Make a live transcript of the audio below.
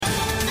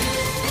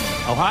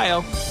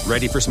Ohio,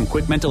 ready for some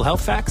quick mental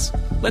health facts?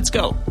 Let's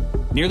go.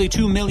 Nearly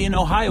 2 million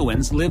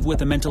Ohioans live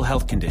with a mental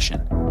health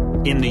condition.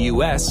 In the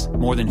U.S.,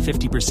 more than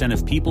 50%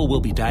 of people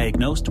will be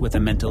diagnosed with a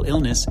mental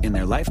illness in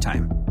their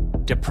lifetime.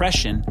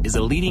 Depression is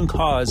a leading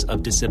cause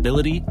of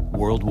disability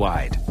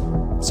worldwide.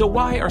 So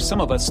why are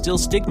some of us still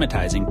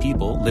stigmatizing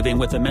people living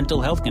with a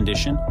mental health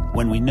condition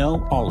when we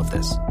know all of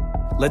this?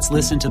 Let's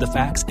listen to the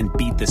facts and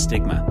beat the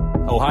stigma.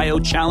 Ohio,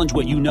 challenge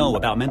what you know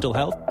about mental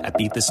health at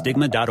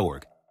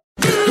beatthestigma.org.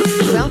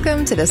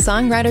 Welcome to the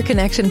Songwriter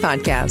Connection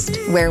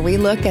podcast, where we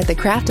look at the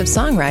craft of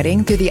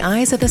songwriting through the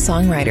eyes of a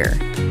songwriter.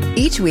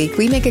 Each week,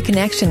 we make a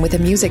connection with a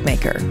music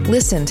maker,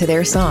 listen to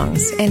their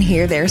songs, and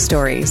hear their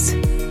stories.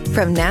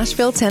 From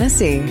Nashville,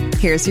 Tennessee,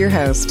 here's your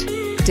host,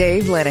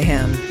 Dave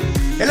Lenihan.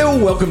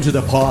 Hello, welcome to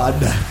the pod.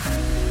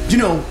 Do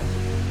you know,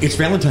 it's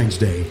Valentine's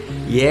Day.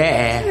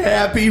 Yeah.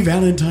 Happy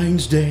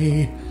Valentine's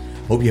Day.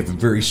 Hope you have a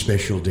very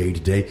special day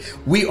today.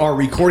 We are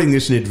recording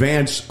this in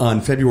advance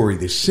on February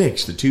the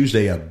 6th, the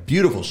Tuesday, a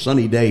beautiful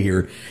sunny day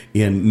here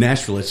in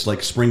Nashville. It's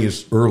like spring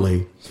is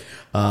early.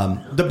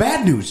 The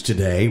bad news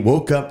today,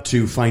 woke up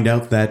to find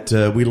out that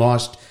we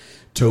lost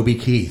Toby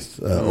Keith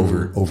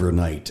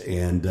overnight.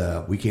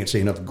 And we can't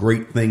say enough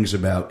great things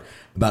about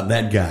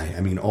that guy.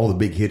 I mean, all the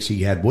big hits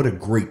he had. What a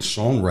great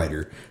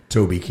songwriter,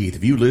 Toby Keith.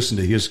 If you listen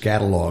to his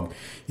catalog,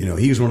 you know,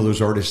 he was one of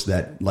those artists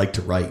that liked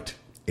to write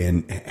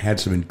and had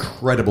some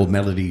incredible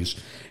melodies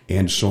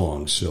and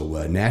songs.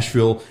 So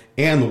Nashville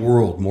and the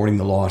world mourning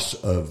the loss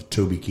of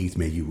Toby Keith.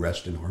 May you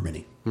rest in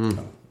harmony.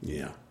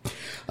 Yeah.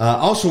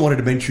 Also wanted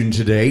to mention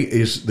today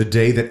is the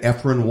day that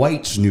Efren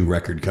White's new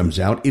record comes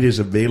out. It is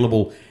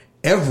available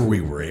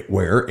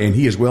everywhere, and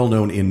he is well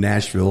known in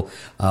Nashville.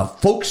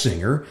 Folk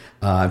singer,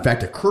 in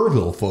fact, a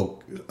Kerrville Folk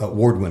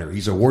Award winner.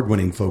 He's an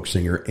award-winning folk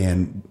singer,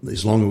 and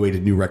his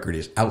long-awaited new record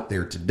is out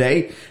there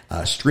today,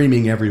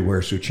 streaming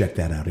everywhere, so check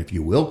that out if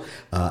you will.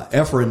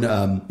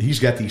 Efren, he's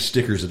got these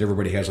stickers that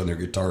everybody has on their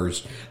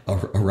guitars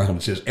around.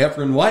 It says,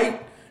 Efren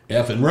White,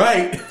 effing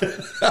right.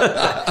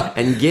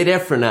 And get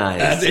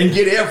Efrenized. And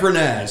get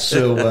Efrenized.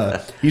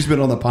 So he's been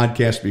on the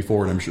podcast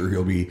before, and I'm sure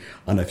he'll be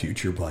on a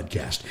future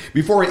podcast.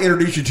 Before I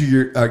introduce you to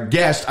your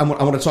guest, I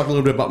want to talk a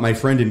little bit about my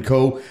friend and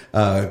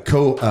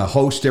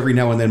co-host every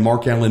now and then,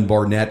 Mark Allen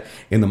Barnett,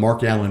 in the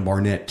Mark Allen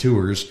Barnett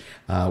Tours,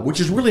 which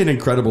is really an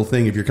incredible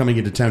thing. If you're coming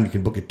into town, you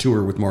can book a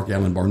tour with Mark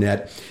Allen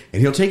Barnett,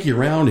 and he'll take you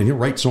around, and he'll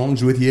write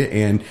songs with you,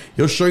 and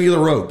he'll show you the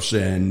ropes,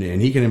 and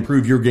he can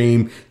improve your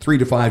game 3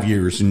 to 5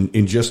 years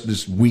in just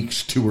this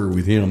week's tour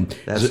with him.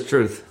 That's the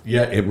truth.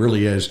 Yeah, it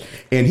really is.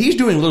 And he's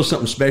doing a little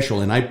something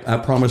special, and I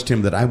promised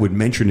him that I would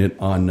mention it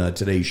on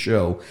today's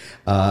show.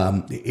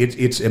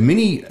 It's a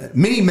mini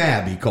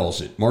MAB, he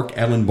calls it, Mark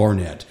Allen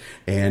Barnett.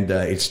 And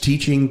it's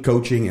teaching,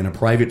 coaching, and a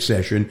private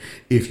session.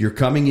 If you're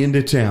coming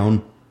into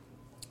town,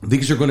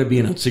 these are going to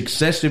be on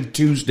successive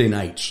Tuesday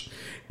nights.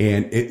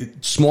 And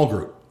small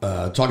group,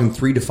 talking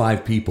 3 to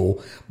 5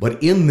 people.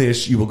 But in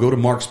this, you will go to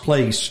Mark's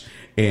place,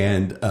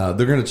 and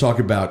they're going to talk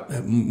about,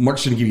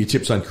 Mark's going to give you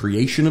tips on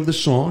creation of the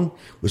song,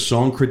 with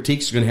song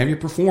critiques. He's going to have you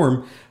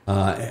perform.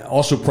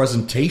 Also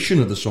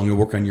presentation of the song. You'll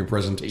work on your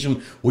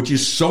presentation, which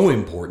is so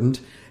important.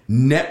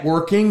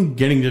 Networking,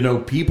 getting to know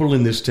people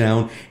in this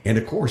town, and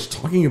of course,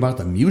 talking about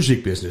the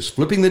music business,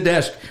 flipping the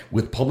desk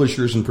with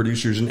publishers and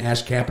producers and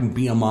ASCAP and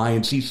BMI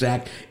and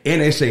CSAC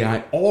and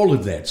SAI, all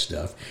of that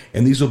stuff.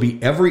 And these will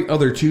be every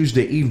other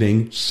Tuesday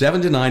evening,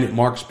 7 to 9 at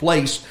Mark's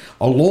Place,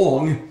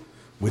 along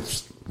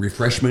with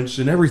refreshments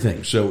and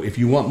everything. So if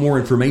you want more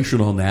information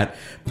on that,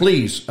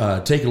 please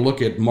take a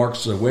look at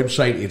Mark's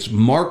website. It's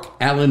Mark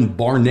Allen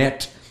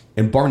Barnett,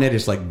 and Barnett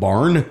is like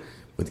barn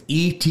with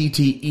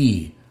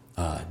ETTE.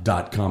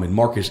 .com, and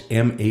Mark is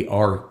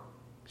MARC,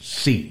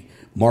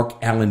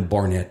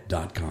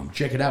 MarkAllenBarnett.com.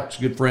 Check it out. It's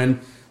a good friend,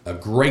 a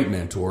great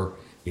mentor,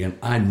 and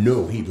I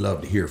know he'd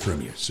love to hear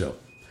from you. So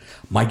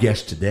my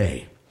guest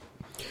today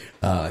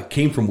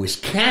came from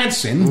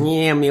Wisconsin.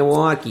 Yeah,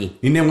 Milwaukee.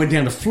 And then went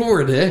down to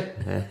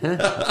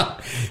Florida.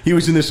 He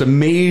was in this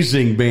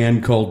amazing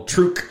band called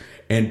Truk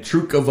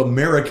of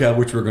America,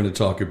 which we're going to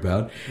talk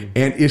about,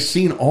 and is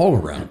seen all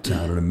around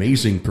town, an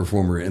amazing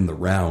performer in the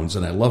rounds.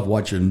 And I love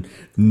watching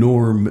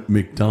Norm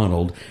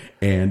McDonald,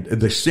 and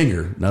the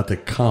singer, not the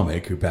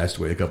comic who passed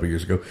away a couple of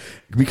years ago,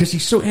 because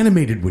he's so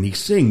animated when he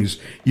sings.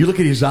 You look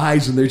at his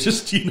eyes and they're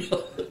just,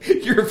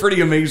 you're a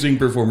pretty amazing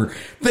performer.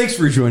 Thanks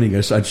for joining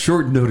us on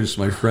short notice,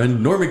 my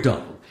friend, Norm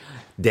McDonald.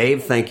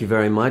 Dave, thank you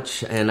very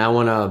much. And I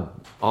want to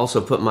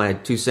also put my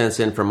 2 cents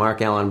in for Mark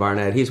Allen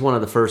Barnett. He's one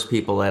of the first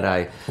people that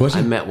I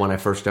met when I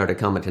first started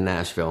coming to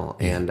Nashville,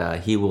 and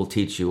he will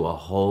teach you a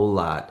whole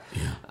lot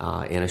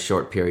in a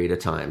short period of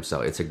time.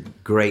 So it's a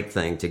great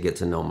thing to get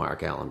to know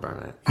Mark Allen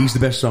Barnett. He's the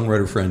best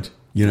songwriter friend,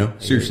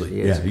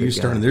 seriously. He's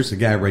starting. There's the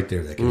guy right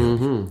there that can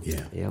help you.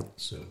 Yeah. Yep.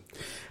 So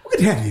good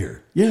to have you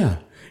here. Yeah.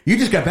 You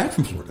just got back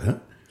from Florida, huh?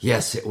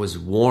 Yes, it was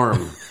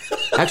warm.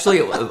 Actually,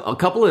 a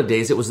couple of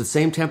days, it was the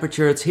same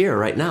temperature it's here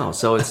right now.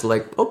 So it's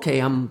like, okay,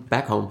 I'm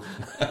back home.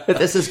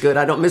 This is good.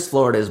 I don't miss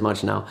Florida as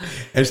much now.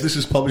 As this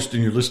is published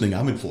and you're listening,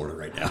 I'm in Florida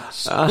right now.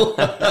 So.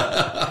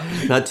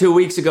 Now, 2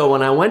 weeks ago,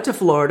 when I went to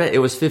Florida, it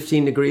was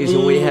 15 degrees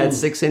and we had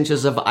 6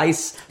 inches of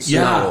ice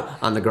snow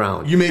on the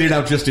ground. You made it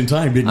out just in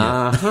time, didn't you?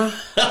 Uh-huh.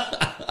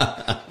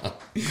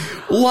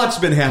 Lots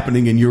been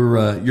happening in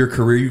your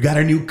career. You got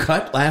a new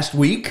cut last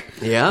week.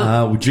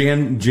 Yeah.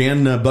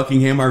 Jan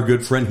Buckingham, our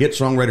good friend, hit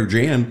songwriter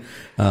Jan,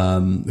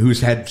 who's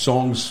had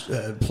songs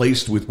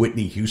placed with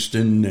Whitney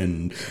Houston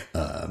and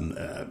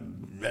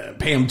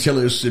Pam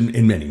Tillis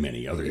and many,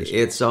 many others.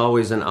 It's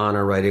always an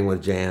honor writing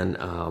with Jan.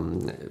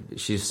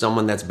 She's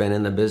someone that's been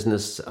in the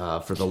business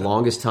for the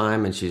longest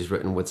time, and she's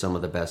written with some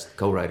of the best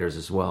co-writers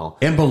as well.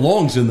 And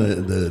belongs in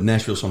the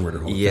Nashville Songwriter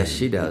Hall of Fame. Yes,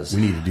 she does.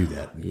 We need to do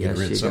that. Yes,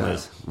 she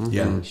does. Mm-hmm.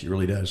 Yeah, she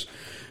really does.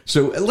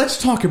 So let's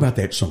talk about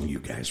that song you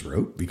guys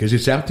wrote, because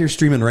it's out there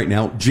streaming right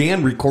now.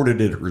 Jan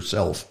recorded it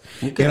herself.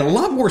 Okay. And a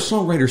lot more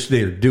songwriters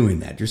today are doing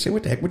that. You're saying,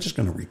 what the heck, we're just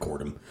going to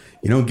record them.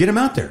 Get them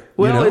out there.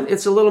 Well,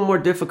 it's a little more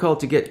difficult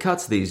to get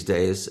cuts these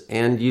days,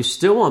 and you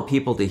still want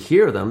people to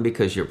hear them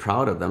because you're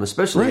proud of them,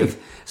 especially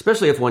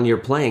if when you're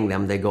playing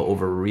them, they go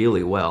over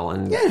really well.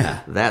 And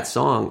that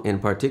song in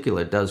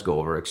particular does go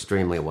over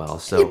extremely well.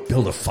 So you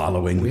build a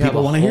following. We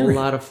people have want to hear it. a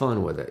whole lot of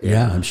fun with it.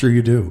 Yeah, I'm sure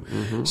you do.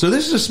 Mm-hmm. So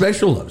this is a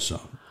special love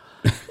song.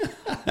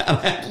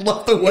 I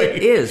love the way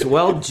it is.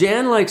 Well,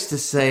 Jan likes to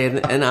say,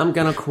 and I'm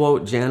going to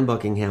quote Jan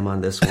Buckingham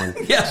on this one.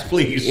 Yes,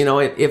 please.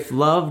 If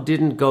love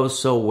didn't go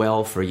so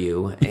well for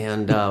you,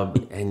 and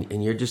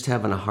you're just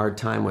having a hard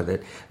time with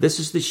it, this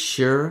is the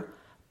sure,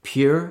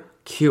 pure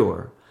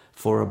cure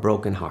for a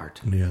broken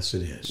heart. Yes,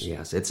 it is.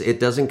 Yes, it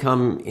doesn't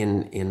come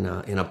in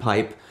a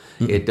pipe.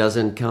 Mm-mm. It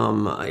doesn't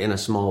come in a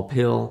small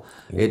pill.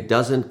 It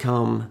doesn't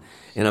come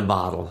in a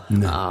bottle.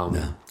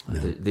 No.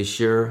 The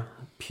sure,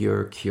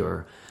 pure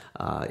cure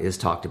is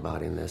talked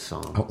about in this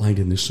song. Outlined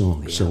in this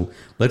song. Yeah. So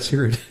let's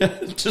hear it.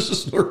 Just a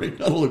story.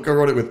 McDonald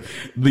wrote it with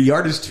the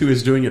artist who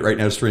is doing it right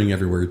now, streaming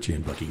everywhere, Jan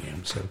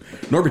Buckingham. So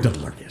Norbert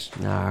McDonald, yes.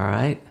 All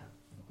right.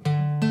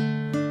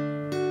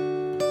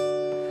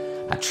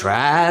 I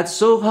tried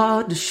so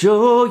hard to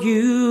show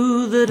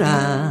you that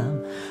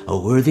I'm a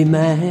worthy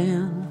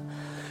man,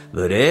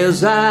 but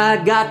as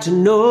I got to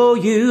know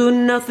you,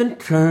 nothing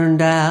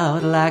turned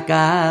out like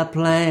I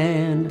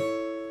planned.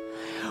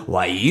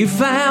 Why you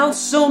found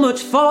so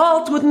much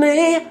fault with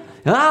me,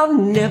 I'll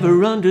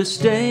never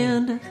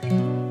understand.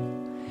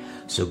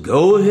 So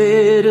go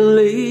ahead and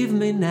leave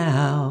me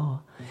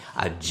now,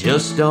 I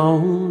just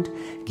don't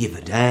give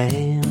a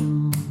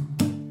damn.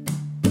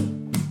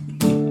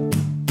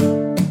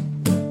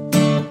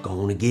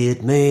 Gonna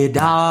get me a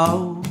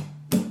dog,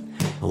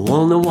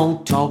 one that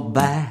won't talk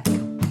back.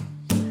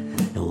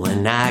 And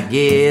when I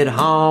get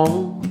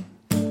home,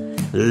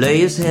 lay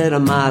his head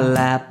on my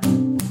lap,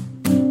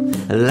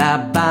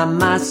 lie by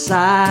my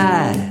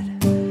side.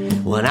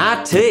 When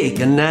I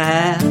take a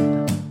nap,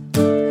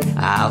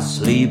 I'll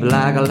sleep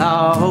like a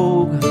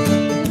log.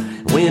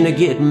 When I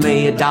get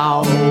me a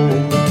dog,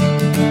 I'm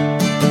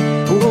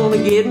gonna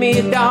get me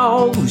a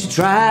dog who's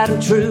tried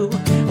and true.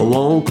 I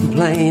won't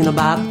complain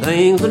about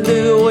things I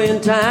do.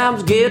 When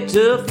times get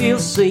tough, he'll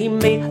see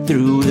me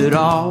through it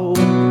all.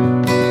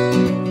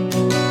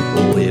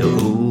 Well,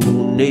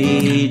 who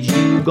needs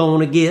you?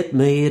 Gonna get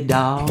me a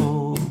dog.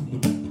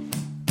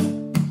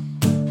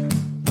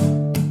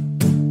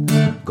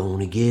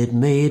 Get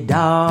me a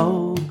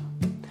dog,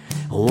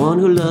 one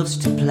who loves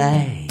to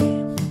play.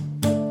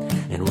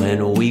 And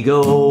when we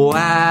go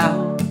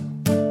out,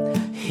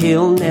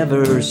 he'll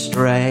never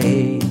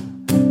stray.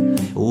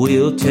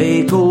 We'll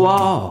take a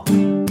walk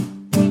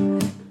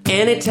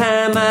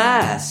anytime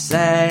I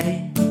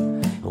say.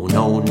 Oh,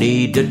 no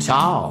need to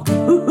talk.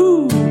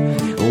 Woo-hoo.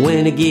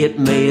 When I get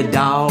me a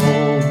dog,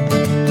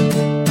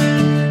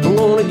 I'm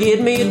gonna get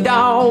me a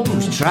dog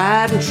who's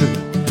tried and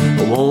true.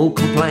 I won't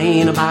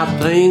complain about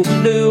things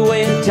to do.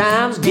 When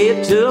times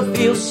get tough,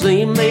 he'll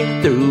see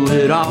me through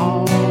it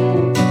all.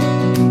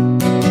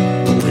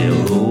 Well,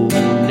 who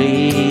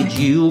needs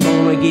you?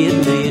 Gonna get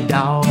me a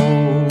dog.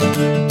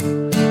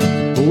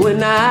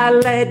 When I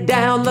lay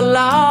down the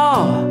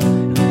law,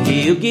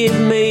 he'll give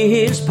me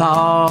his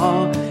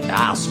paw.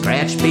 I'll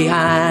scratch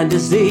behind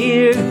his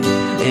ear,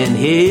 and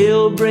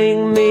he'll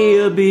bring me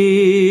a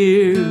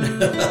beer.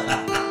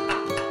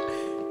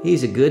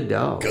 He's a good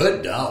dog.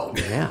 Good dog.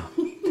 Yeah.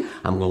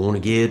 I'm gonna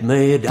get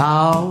me a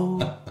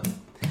dog,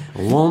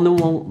 one that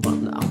won't.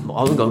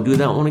 I'm gonna do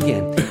that one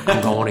again.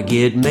 I'm gonna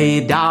get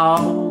me a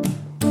dog,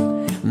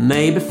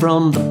 maybe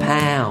from the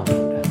pound.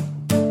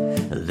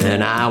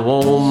 Then I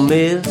won't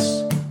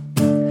miss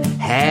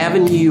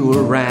having you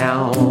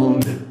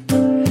around.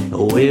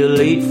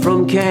 We'll eat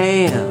from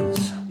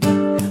cans,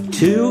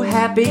 two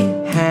happy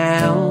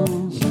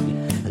hounds,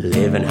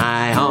 living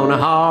high on a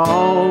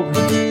hog.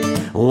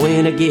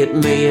 When I get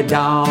me a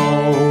dog,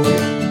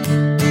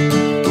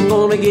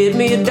 gonna get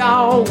me a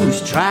dog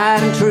who's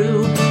tried and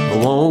true.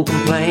 I won't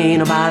complain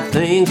about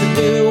things to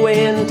do.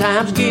 When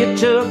times get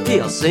tough,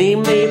 he'll see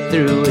me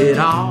through it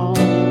all.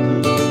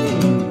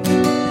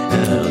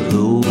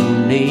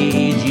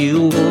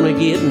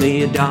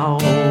 a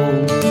dog.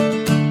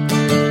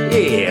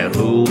 Yeah,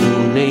 who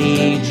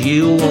needs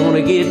you?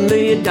 Wanna get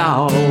me a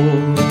dog.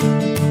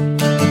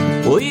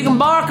 Well, you can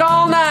bark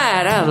all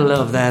night, I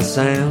love that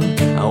sound.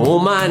 I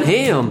won't mind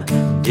him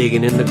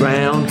digging in the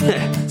ground.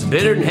 It's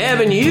better than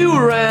having you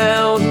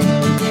around.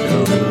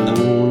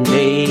 Who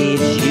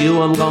needs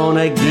you? I'm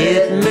gonna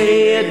get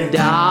me a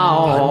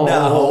dog.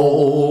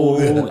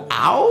 No.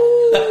 Ow.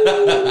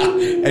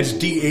 That's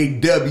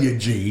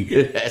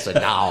D-A-W-G. That's a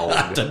dog.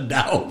 That's a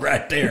dog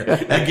right there.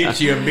 That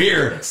gets you a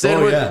beer.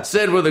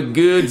 Said with a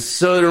good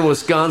southern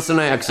Wisconsin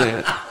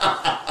accent.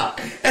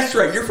 That's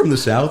right. You're from the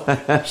South.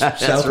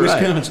 South right.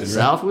 Wisconsin. Right?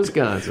 South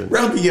Wisconsin.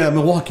 Around the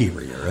Milwaukee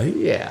area, right?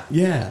 Yeah.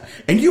 Yeah.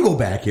 And you go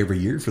back every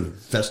year for the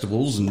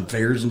festivals and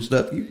fairs and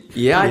stuff?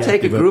 I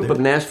take a group of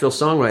Nashville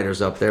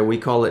songwriters up there. We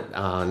call it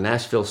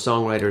Nashville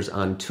Songwriters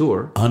on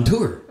Tour. On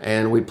tour.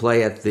 And we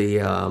play at the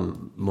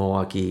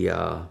Milwaukee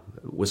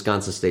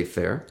Wisconsin State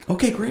Fair.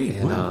 Okay, great.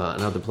 And Wow.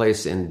 another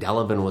place in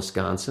Delavan,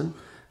 Wisconsin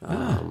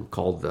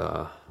called,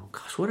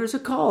 what is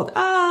it called?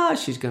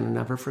 She's going to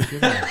never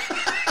forget it.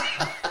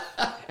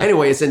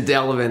 Anyway, it's in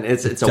Delavan.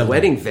 It's a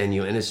wedding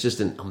venue, and it's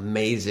just an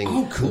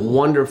amazing,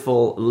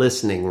 wonderful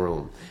listening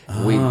room.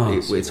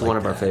 It's one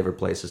of our favorite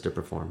places to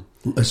perform.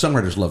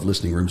 Songwriters love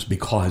listening rooms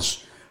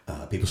because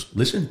people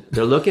listen.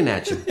 They're looking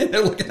at you.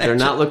 They're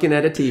not looking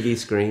at a TV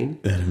screen.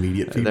 That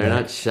immediate feedback. They're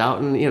not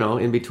shouting,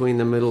 in between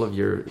the middle of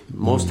your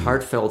most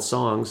heartfelt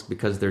songs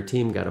because their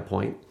team got a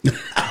point.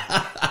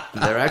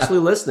 They're actually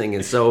listening,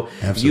 and so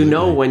Absolutely. You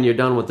know when you're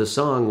done with the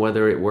song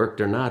whether it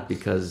worked or not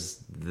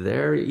because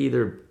they're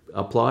either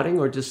applauding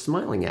or just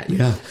smiling at you.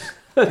 Yeah.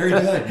 Very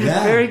good.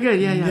 Yeah. Very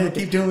good. Yeah.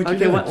 Keep doing what you're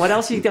doing. What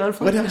else you got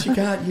for? What else you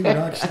got? You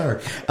rock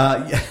star.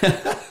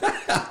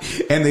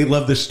 And they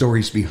love the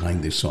stories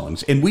behind the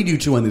songs. And we do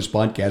too on this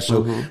podcast.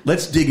 So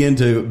let's dig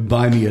into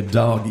Buy Me a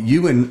Dog.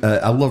 You and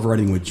I love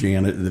writing with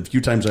Jan. The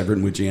few times I've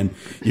written with Jan,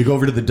 you go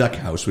over to the Duck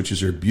House, which is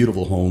her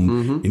beautiful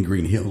home in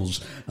Green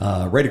Hills,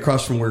 right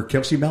across from where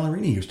Kelsey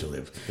Ballerini used to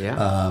live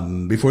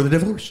before the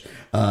divorce.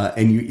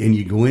 And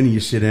you go in and you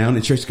sit down,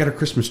 and she's got her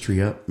Christmas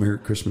tree up, her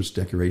Christmas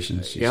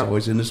decorations. She's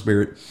always in the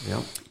spirit.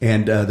 Yep.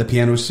 And the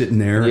piano's sitting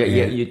there.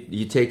 Yeah,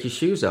 you take your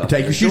shoes off.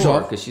 Take your shoes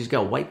off. Because she's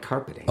got white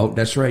carpeting. Oh,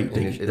 that's right.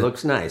 It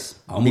looks nice.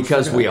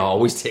 Because we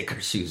always take our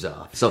shoes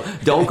off. So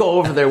don't go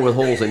over there with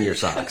holes in your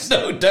socks.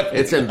 No, definitely.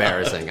 It's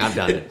embarrassing. I've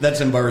done it.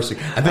 That's embarrassing.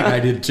 I think I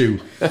did too.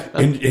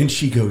 And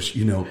she goes,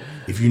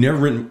 if you've never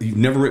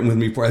written with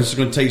me before, I was just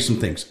going to tell you some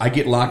things. I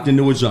get locked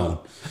into a zone,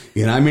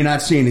 and I may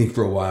not see anything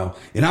for a while,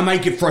 and I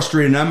might get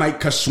frustrated, and I might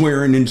cuss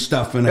swearing and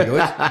stuff, and I go,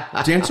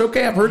 Jan, it's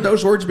okay. I've heard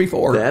those words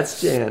before.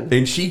 That's Jan.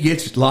 And she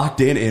gets locked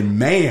in, and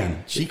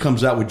man, she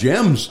comes out with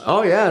gems.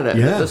 Oh, yeah.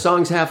 The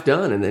song's half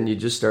done, and then you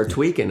just start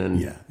tweaking, and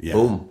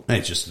boom. And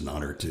it's just an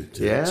honor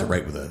to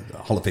write with a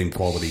Hall of Fame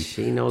quality.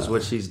 She knows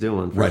what she's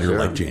doing. Writer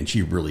like Jan.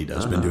 She really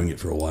does. Been doing it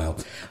for a while.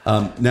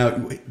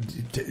 Now,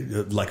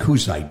 like,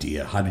 whose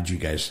idea? How did you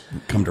guys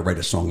come to write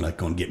a song like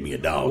 "Gonna Get Me a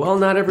Dog"? Well,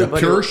 not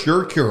everybody. The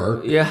Pure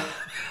Cure. Yeah,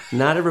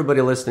 not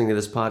everybody listening to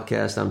this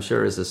podcast, I'm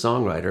sure, is a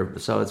songwriter.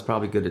 So it's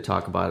probably good to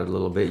talk about it a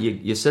little bit.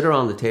 You sit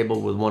around the table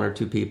with one or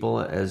two people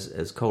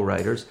as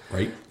co-writers,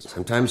 right?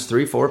 Sometimes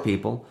 3-4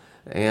 people,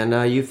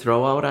 and you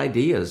throw out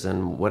ideas,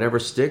 and whatever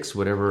sticks,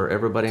 whatever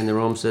everybody in the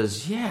room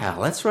says, yeah,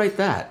 let's write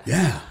that.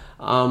 Yeah.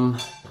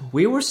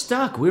 We were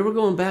stuck. We were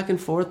going back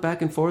and forth,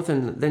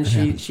 and then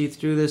she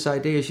threw this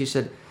idea. She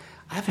said,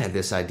 I've had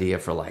this idea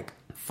for like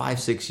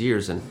 5-6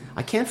 years, and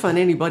I can't find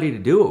anybody to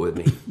do it with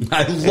me.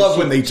 I love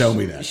when they tell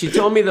me that. She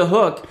told me the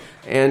hook,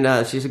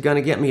 and she said,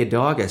 "Gonna get me a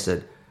dog." I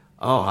said,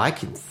 "Oh, I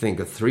can think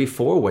of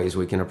 3-4 ways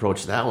we can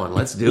approach that one.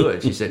 Let's do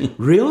it." She said,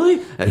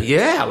 "Really?"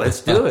 Yeah,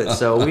 let's do it.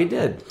 So we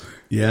did.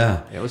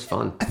 Yeah, it was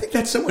fun. I think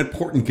that's so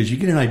important because you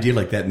get an idea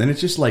like that, and then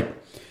it's just like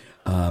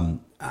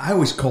I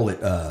always call it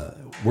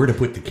where to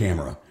put the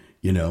camera.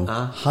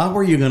 How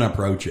are you going to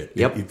approach it?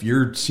 Yep. If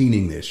you're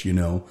scening this,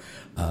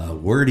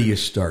 where do you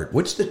start?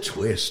 What's the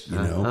twist?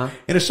 And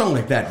a song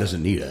like that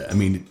doesn't need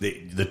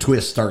the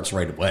twist starts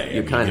right away.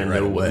 You kind of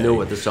knew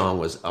what the song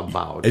was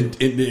about. And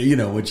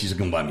when she's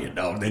going to buy me a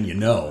dog, then you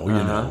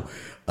know.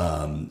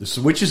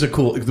 So which is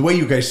the way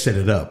you guys set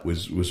it up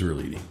was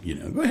really,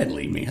 go ahead and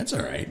leave me. That's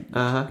all right.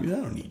 I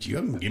don't need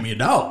you. Give me a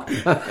dog.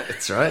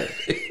 That's right.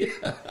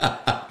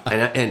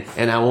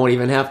 and I won't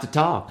even have to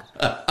talk.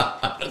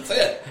 That's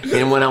it.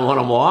 And when I want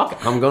to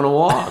walk, I'm going to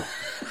walk.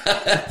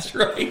 That's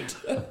right.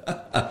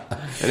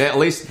 And at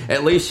least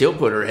she'll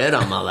put her head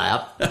on my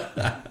lap.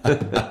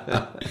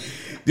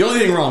 The only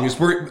thing wrong is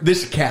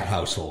this cat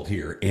household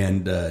here,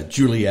 and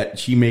Juliet,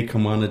 she may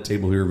come on the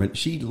table here, but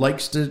she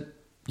likes to,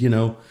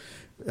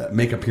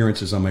 make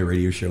appearances on my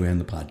radio show and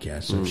the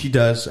podcast. So if she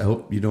does, I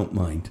hope you don't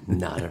mind.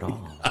 Not at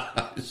all.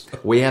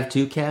 We have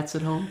 2 cats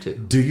at home, too.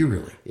 Do you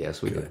really?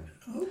 Yes, we do.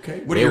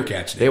 Okay. What are your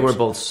cats' names? They were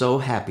both so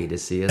happy to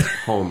see us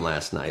home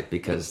last night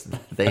because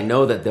they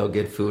know that they'll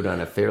get food on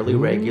a fairly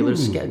regular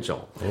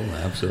schedule. Oh,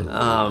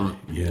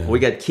 absolutely. We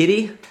got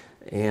Kitty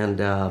and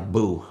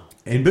Boo.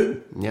 And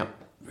Boo. Yep.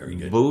 very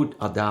good. Boo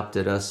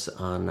adopted us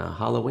on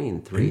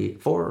Halloween,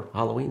 4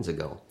 Halloweens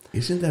ago.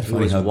 Isn't that funny?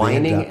 He was how they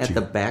whining adopt at you?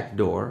 the back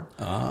door,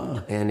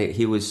 and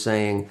he was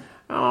saying,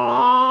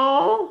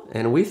 "Oh,"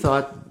 and we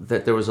thought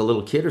that there was a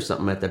little kid or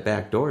something at the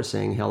back door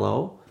saying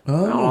hello.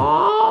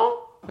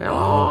 Oh.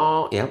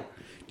 Hello. Yep.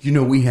 You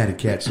know, we had a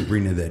cat,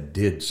 Sabrina, that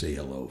did say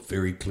hello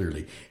very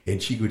clearly,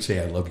 and she would say,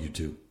 "I love you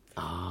too."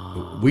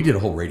 We did a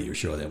whole radio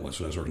show of that once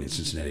when I was working at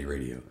Cincinnati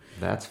Radio.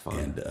 That's fun.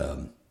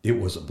 And it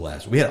was a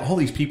blast. We had all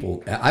these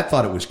people. I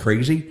thought it was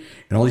crazy,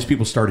 and all these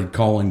people started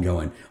calling,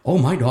 going, "Oh,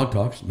 my dog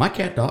talks. My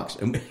cat talks."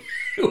 And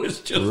it was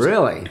just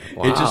really.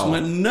 Wow. It just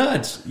went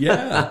nuts.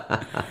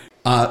 Yeah.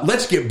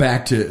 Let's get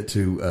back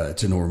to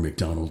Norm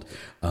McDonald.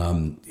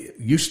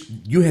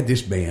 You had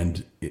this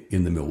band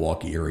in the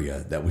Milwaukee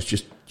area that was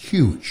just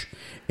huge,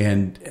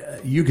 and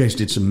you guys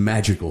did some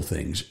magical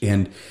things.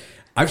 And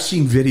I've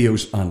seen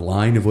videos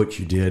online of what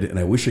you did, and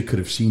I wish I could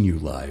have seen you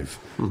live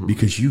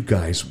because you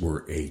guys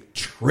were a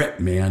trip,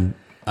 man.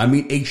 I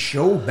mean, a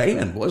show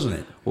band, wasn't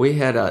it? We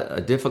had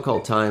a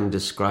difficult time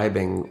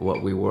describing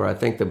what we were. I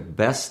think the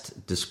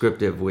best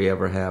descriptive we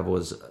ever have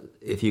was,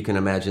 if you can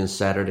imagine,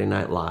 Saturday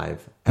Night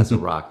Live as a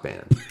rock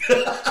band.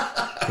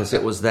 Because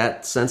it was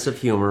that sense of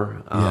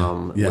humor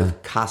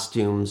with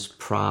costumes,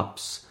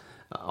 props,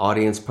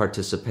 audience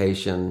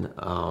participation,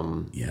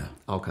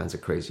 all kinds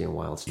of crazy and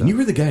wild stuff. And you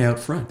were the guy out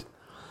front.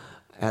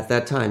 At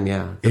that time,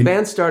 yeah. The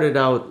band started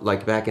out,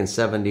 like back in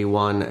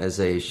 71, as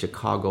a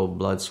Chicago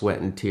Blood, Sweat,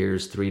 and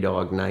Tears,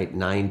 3-Dog Night,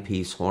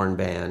 9-piece horn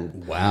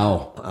band.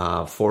 Wow.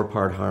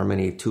 4-part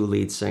harmony, 2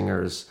 lead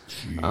singers,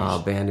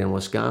 band in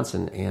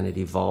Wisconsin. And it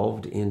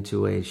evolved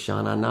into a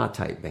Sha Na Na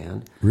type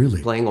band.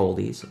 Really? Playing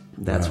oldies.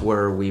 That's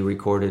where we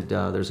recorded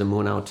There's a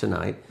Moon Out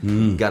Tonight.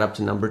 Got up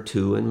to number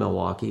 2 in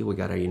Milwaukee. We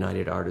got our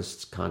United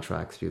Artists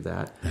contract through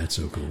that. That's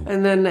so cool.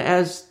 And then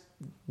as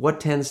what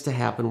tends to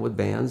happen with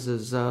bands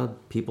is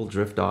people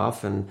drift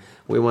off, and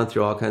we went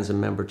through all kinds of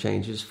member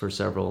changes for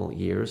several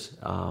years,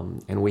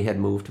 and we had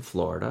moved to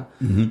Florida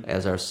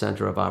as our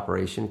center of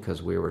operation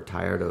because we were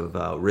tired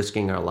of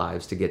risking our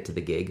lives to get to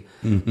the gig.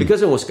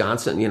 Because in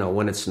Wisconsin,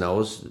 when it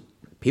snows,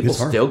 people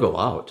still go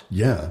out.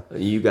 Yeah.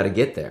 You got to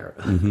get there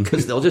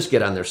because they'll just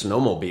get on their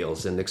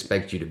snowmobiles and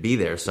expect you to be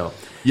there. So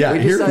yeah,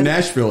 here in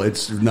Nashville, they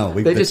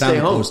just stay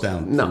home. Closed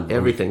down. No,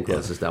 everything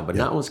closes down, but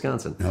not in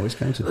Wisconsin. No,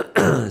 Wisconsin.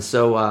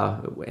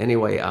 So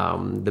anyway,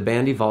 the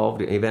band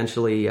evolved.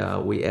 Eventually,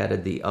 we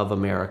added the Of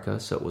America,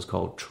 so it was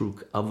called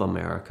Truk of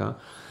America.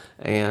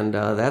 And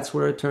that's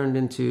where it turned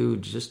into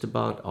just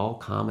about all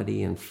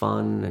comedy and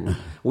fun. And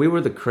we were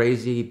the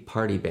crazy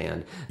party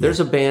band. There's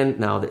a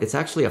band now, it's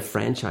actually a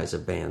franchise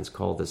of bands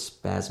called the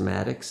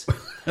Spasmatics.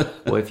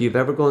 Well, if you've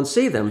ever gone and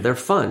see them, they're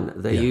fun.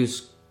 They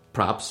use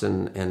props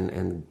and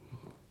a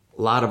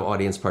lot of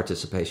audience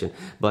participation.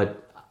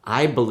 But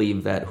I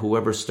believe that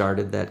whoever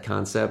started that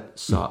concept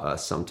saw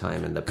us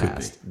sometime in the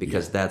past.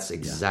 Because that's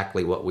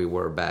exactly what we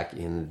were back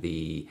in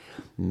the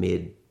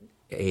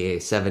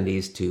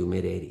mid-70s to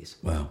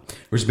mid-80s. Wow.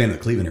 There's a band in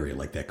the Cleveland area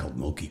like that called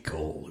Milky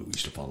Cole who we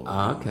used to follow.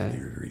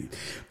 Okay.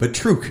 But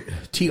Truk,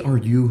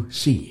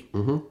 T-R-U-C.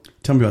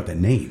 Tell me about that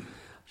name.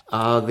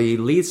 The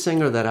lead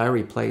singer that I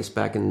replaced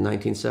back in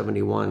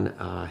 1971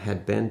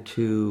 had been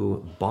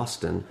to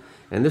Boston.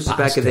 And this is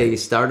back at the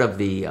start of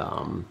the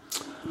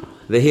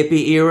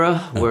hippie era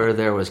where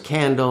there was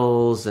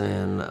candles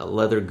and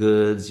leather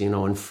goods,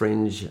 and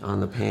fringe on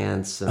the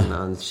pants and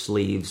on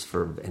sleeves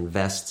and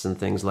vests and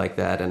things like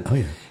that.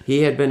 And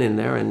he had been in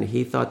there and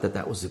he thought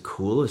that was the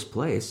coolest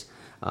place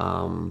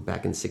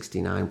back in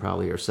 69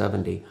 probably or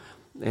 70.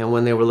 And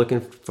when they were looking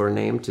for a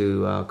name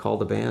to call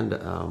the band,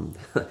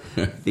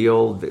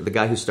 the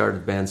guy who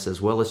started the band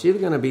says, "Well, it was either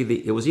going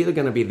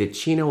to be the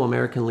Chino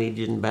American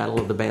Legion Battle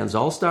of the Bands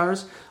All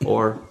Stars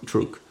or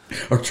Truk."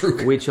 Or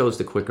Truk. We chose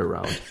the quicker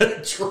route.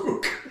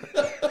 Truk.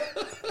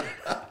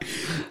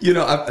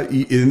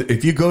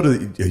 If you go to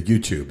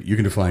YouTube, you're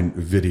going to find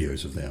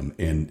videos of them,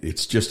 and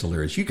it's just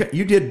hilarious.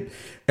 You did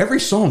every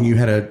song. You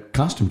had a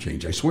costume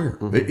change. I swear.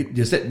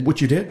 Is that what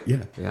you did?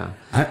 Yeah. Yeah.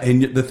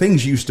 And the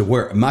things you used to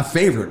wear. My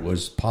favorite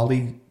was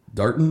Polly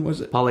Darton.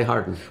 Was it Polly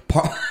Harden?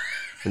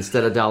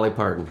 Instead of Dolly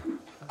Parton.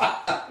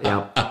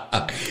 Yeah.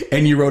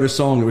 And you wrote a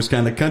song that was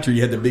kind of country.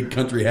 You had the big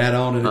country hat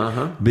on. And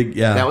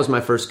That was my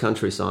first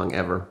country song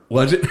ever.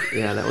 Was it?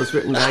 Yeah, that was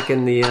written back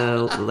in the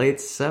late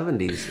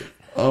 70s.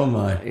 Oh,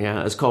 my.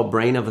 Yeah, it's called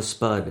Brain of a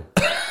Spud.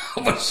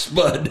 Of a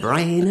spud.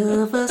 Brain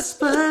of a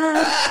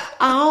spud,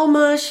 all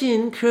mush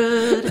and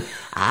crud.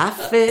 I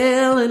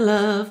fell in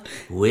love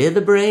with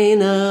the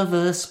brain of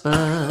a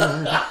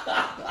spud.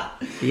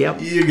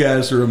 Yep. You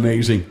guys are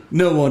amazing.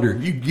 No wonder.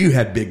 You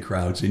had big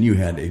crowds and you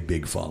had a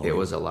big following. It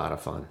was a lot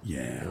of fun.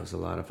 Yeah. It was a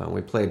lot of fun.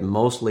 We played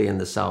mostly in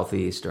the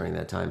Southeast during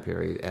that time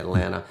period,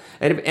 Atlanta.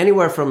 And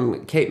anywhere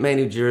from Cape May,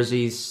 New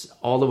Jersey,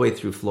 all the way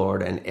through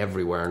Florida and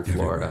everywhere in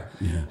Florida.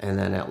 Yeah. And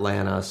then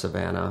Atlanta,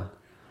 Savannah.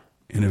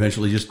 And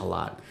eventually just a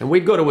lot. And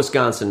we'd go to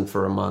Wisconsin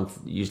for a month,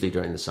 usually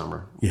during the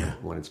summer. Yeah.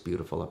 When it's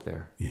beautiful up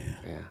there. Yeah.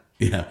 Yeah.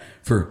 Yeah.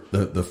 For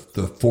the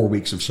 4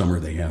 weeks of summer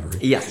they have,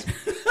 right? Yes.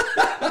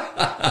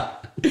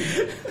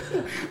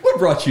 What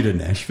brought you to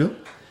Nashville?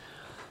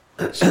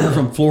 Somewhere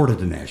from Florida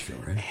to Nashville,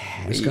 right?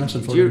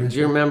 Wisconsin, Florida, do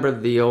you remember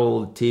the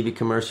old TV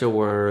commercial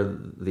where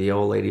the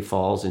old lady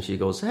falls and she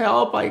goes,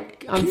 "Help,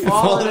 I'm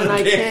falling and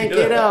I can't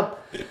get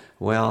up."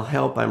 Well,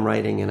 help, I'm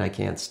writing and I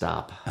can't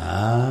stop.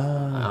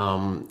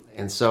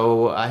 And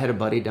so I had a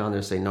buddy down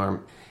there say,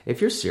 "Norm, if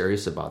you're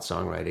serious about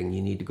songwriting,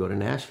 you need to go to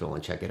Nashville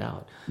and check it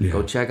out. Yeah.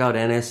 Go check out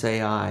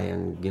NSAI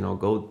and,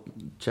 go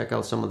check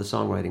out some of the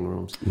songwriting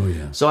rooms." Oh,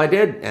 yeah. So I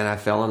did, and I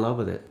fell in love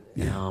with it.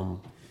 Yeah.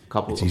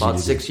 About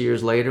 6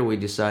 years later, we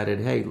decided,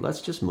 hey, let's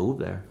just move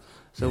there.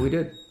 So we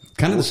did.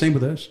 Kind of the same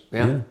with us.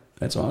 Yeah.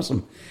 That's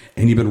awesome.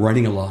 And you've been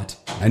writing a lot.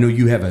 I know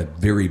you have a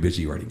very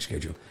busy writing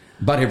schedule.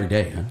 About every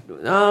day,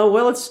 huh?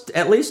 Well, it's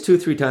at least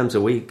 2-3 times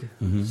a week.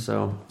 Mm-hmm.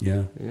 So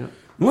yeah.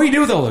 What do you do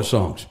with all those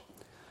songs?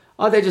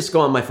 Oh, they just go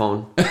on my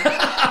phone.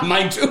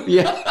 Mine too.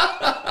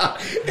 Yeah.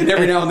 And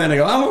every now and then I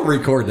go, I'm going to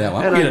record that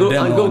one. And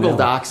on Google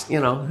Docs,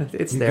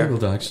 it's there.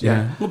 Google Docs,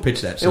 yeah. We'll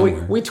pitch that somewhere.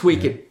 And we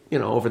tweak it,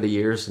 over the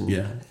years. And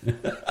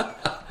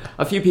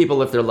a few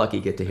people, if they're lucky,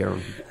 get to hear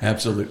them.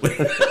 Absolutely.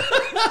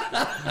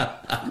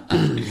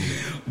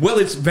 Well,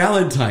 it's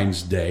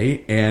Valentine's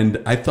Day,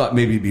 and I thought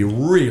maybe it'd be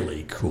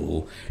really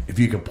cool if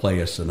you could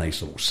play us a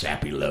nice little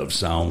sappy love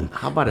song.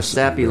 How about a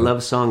sappy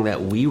love song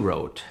that we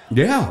wrote?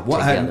 Yeah.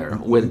 Together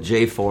with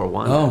J4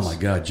 Wonders. Oh, my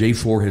God.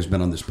 J4 has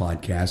been on this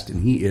podcast,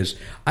 and he is,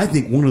 I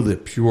think, one of the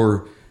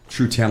true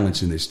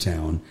talents in this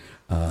town.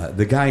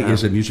 The guy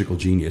is a musical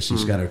genius.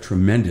 He's got a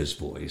tremendous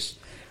voice,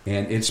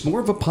 and it's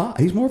more of a pop.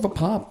 He's more of a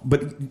pop,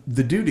 but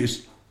the dude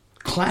is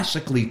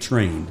classically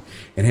trained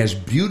and has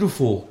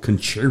beautiful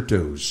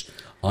concertos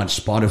on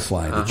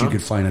Spotify that you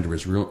could find under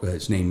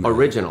his name.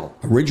 Original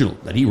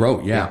that he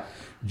wrote, yeah.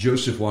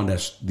 Joseph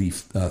Wandas the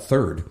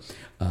third.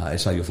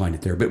 That's how you'll find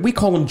it there. But we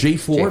call him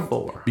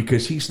J4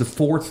 because he's the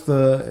fourth.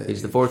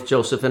 He's the fourth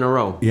Joseph in a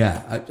row.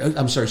 Yeah,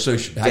 I'm sorry. So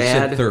Dad, I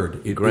said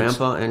third.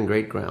 Grandpa and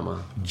great grandma.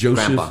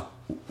 Joseph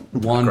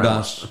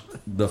Wandas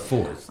the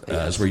fourth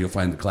is where you'll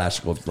find the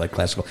classical.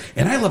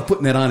 And I love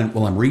putting that on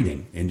while I'm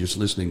reading and just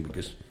listening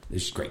because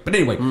it's great. But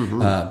anyway,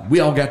 we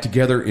all got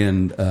together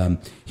and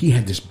he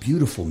had this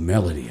beautiful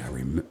melody. I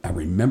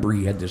remember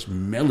he had this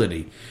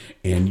melody,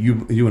 and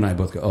you and I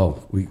both go,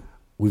 "Oh,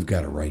 we've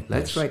got to write this.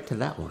 Let's write to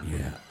that one."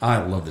 Yeah, I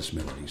love this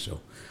melody.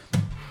 So.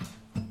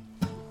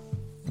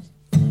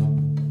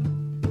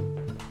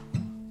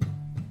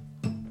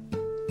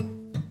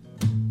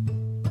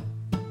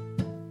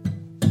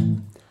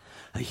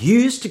 I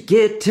used to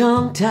get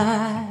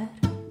tongue-tied,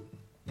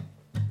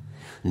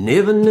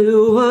 never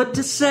knew what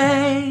to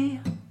say.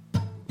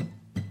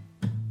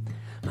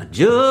 My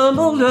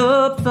jumbled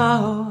up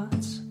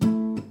thoughts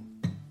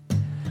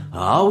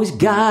always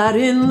got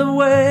in the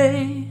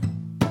way.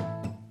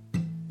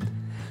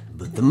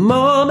 But the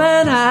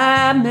moment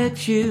I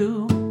met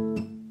you,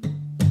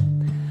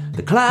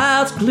 the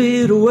clouds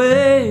cleared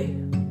away.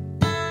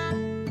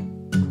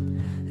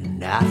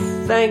 And I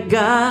thank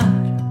God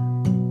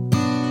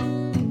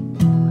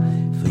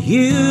for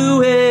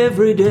you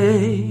every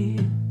day,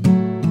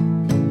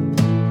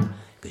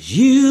 'cause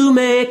you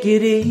make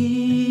it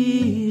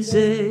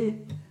easy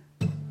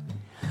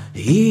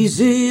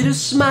to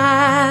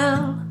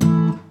smile.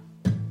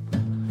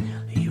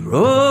 You're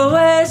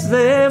always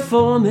there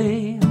for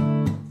me,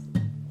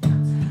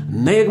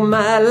 make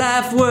my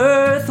life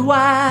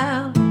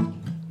worthwhile.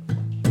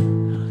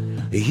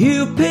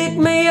 You pick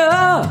me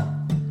up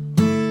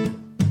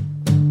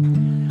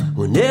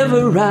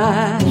whenever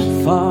I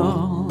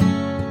fall.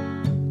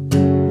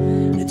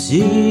 It's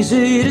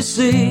easy to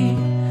see,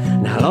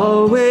 and I'll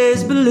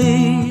always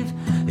believe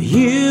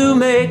you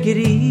make it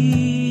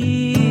easy.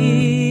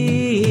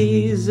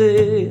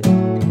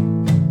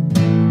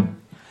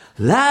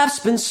 Life's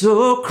been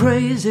so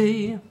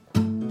crazy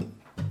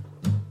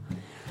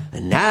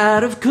and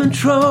out of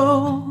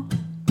control,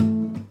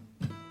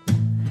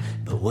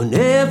 but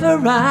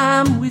whenever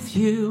I'm with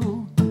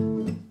you,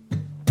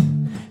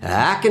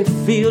 I can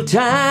feel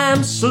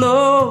time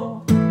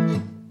slow.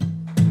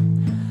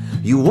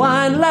 You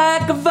wind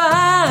like a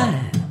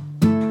vine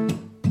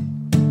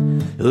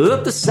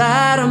up the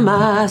side of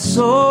my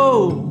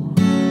soul,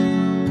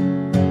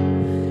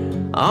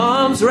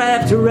 arms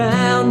wrapped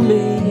around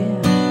me,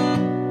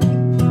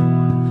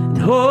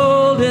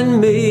 holding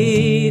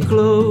me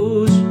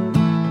close.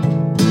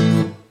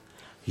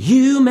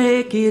 You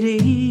make it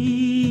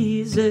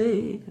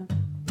easy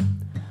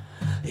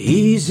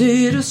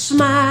to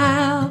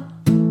smile.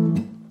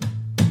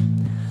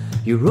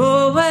 You're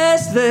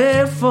always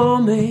there for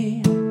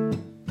me,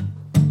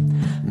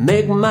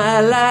 make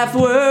my life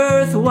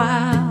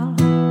worthwhile.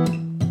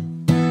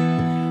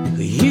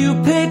 You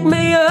pick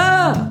me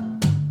up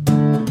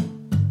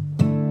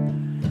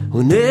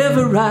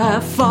whenever I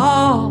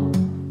fall.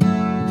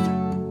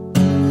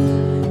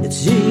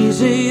 It's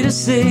easy to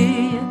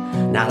see,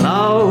 and I'll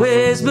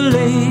always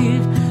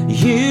believe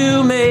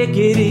you make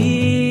it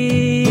easy.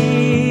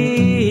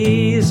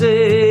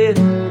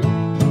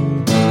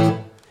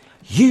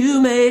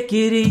 You make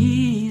it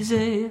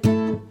easy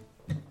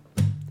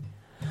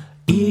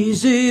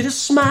to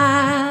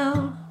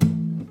smile.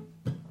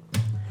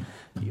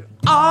 You're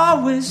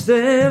always always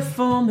there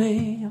for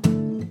me.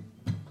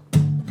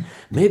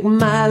 Make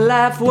my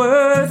life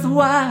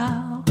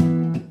worthwhile.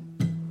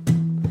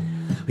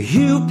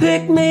 You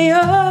pick me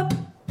up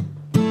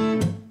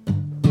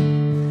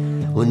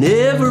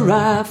whenever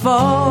I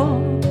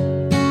fall.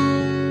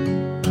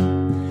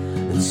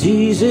 It's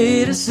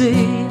easy to see,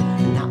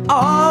 and I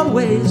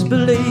always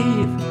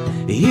believe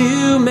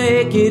you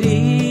make it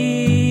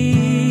easy.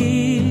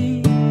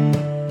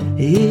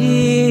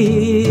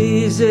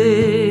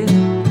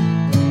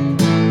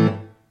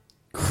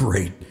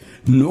 Great.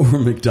 Norma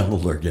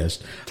McDonald, our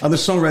guest on the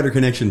Songwriter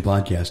Connection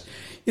podcast.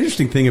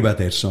 Interesting thing about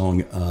that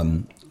song,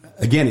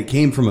 again, it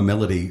came from a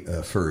melody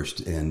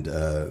first, and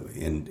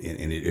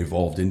it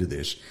evolved into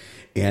this.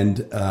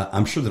 And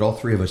I'm sure that all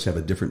three of us have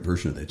a different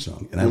version of that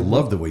song. And I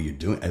love the way you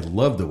do it. I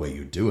love the way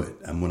you do it.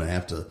 I'm going to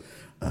have to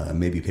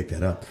maybe pick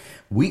that up.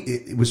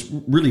 It was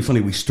really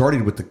funny. We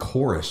started with the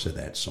chorus of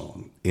that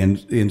song,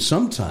 and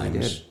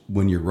sometimes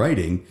when you're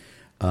writing,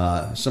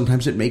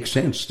 sometimes it makes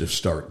sense to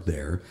start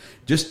there.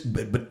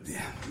 But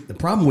the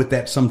problem with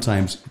that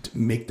sometimes to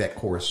make that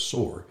chorus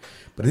soar.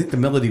 But I think the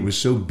melody was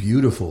so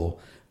beautiful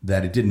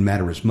that it didn't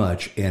matter as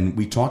much. And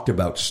we talked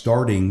about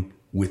starting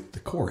with the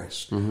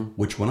chorus,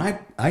 which when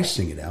I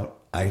sing it out,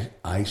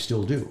 I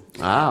still do.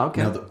 Ah,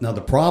 okay. Now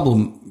the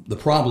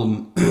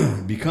problem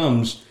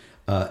becomes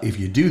if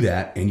you do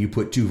that and you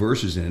put two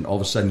verses in it, all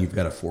of a sudden you've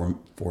got a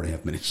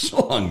 4.5 minute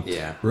song.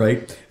 Yeah.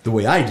 Right. The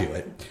way I do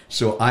it.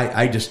 So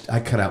I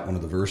cut out one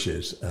of the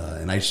verses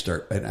and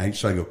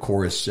so I go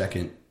chorus,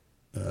 second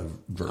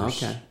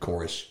verse,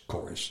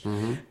 chorus.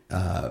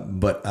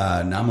 But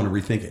now I'm going to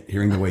rethink it,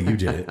 hearing the way you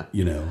did it,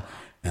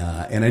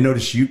 and I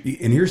noticed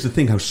and here's the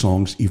thing, how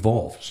songs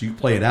evolve. So you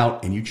play it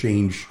out and you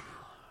change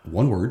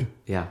one word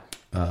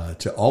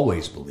to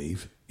always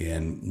believe.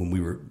 And when we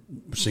were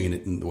singing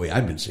it, and the way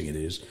I've been singing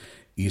it is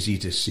easy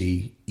to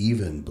see,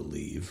 even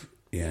believe,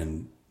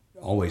 and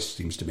always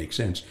seems to make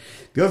sense.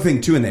 The other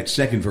thing too, in that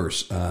second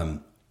verse, I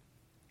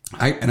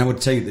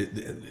would tell you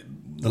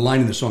that the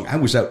line in the song, I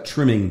was out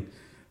trimming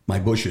my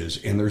bushes,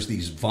 and there's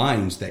these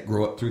vines that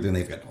grow up through them.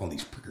 They've got all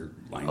these prickly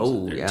vines.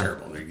 Oh, they're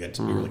terrible. They get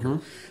to be really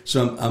good.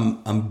 So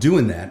I'm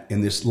doing that,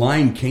 and this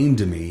line came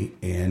to me,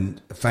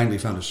 and I finally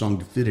found a song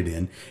to fit it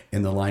in.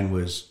 And the line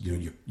was,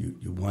 you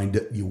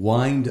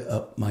wind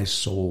up my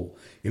soul,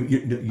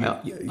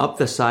 up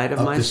the side of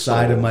my soul. Up the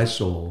side of my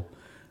soul.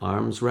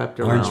 Arms wrapped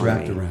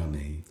around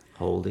me.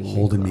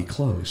 Holding me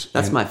close.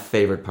 That's my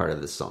favorite part of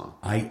this song.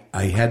 I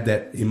had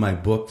that in my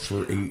book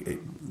for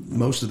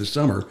most of the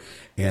summer,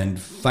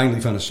 and finally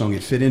found a song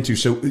it fit into.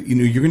 So,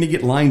 you're going to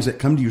get lines that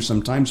come to you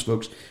sometimes,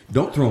 folks.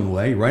 Don't throw them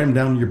away. Write them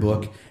down in your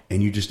book,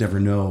 and you just never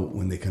know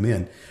when they come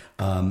in.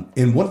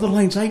 And one of the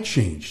lines I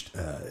changed,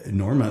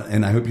 Norma,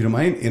 and I hope you don't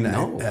mind, and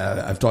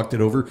I've talked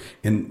it over,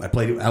 and I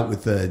played it out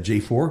with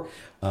J4,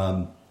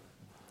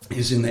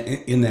 is in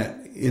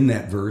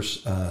that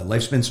verse,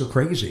 life's been so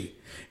crazy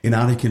and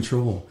out of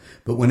control,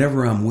 but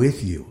whenever I'm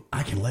with you,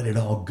 I can let it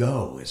all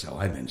go, is how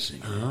I've been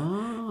singing.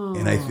 Oh,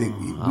 and I think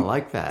I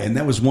like that. And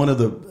that was one of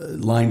the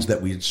lines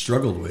that we had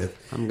struggled with.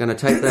 I'm going to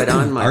type that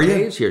on my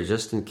page here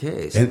just in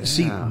case. And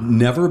see,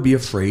 never be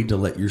afraid to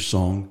let your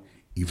song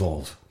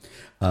evolve.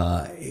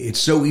 It's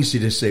so easy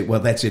to say,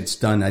 well, that's it, it's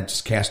done, I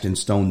just cast in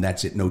stone,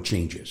 that's it, no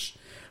changes.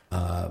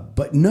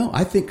 But no,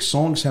 I think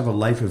songs have a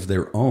life of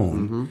their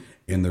own,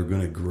 and they're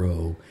going to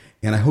grow.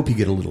 And I hope you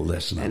get a little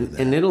lesson out of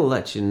that. And it'll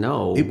let you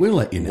know. It will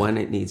let you know when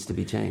it needs to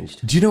be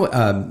changed. Do you know,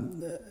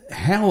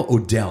 Hal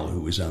Odell,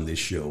 who was on this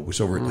show,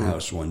 was over at the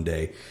house one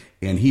day,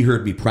 and he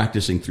heard me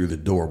practicing through the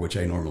door, which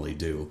I normally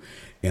do.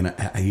 And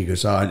he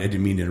goes, I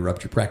didn't mean to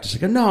interrupt your practice. I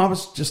go, no, I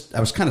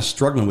was kind of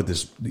struggling with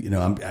this.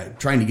 I'm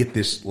trying to get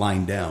this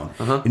line down.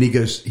 And he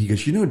goes,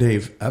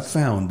 Dave, I've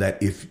found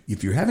that if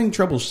you're having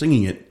trouble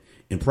singing it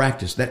in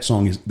practice,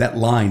 that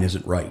line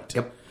isn't right.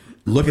 Yep.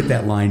 Look at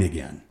that line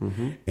again,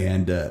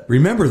 and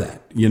remember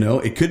that.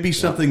 It could be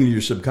something in your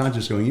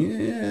subconscious going,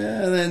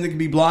 then it could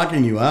be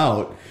blocking you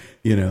out.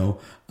 So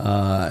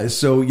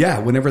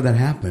whenever that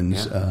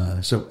happens,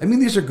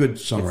 these are good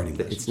songwriting.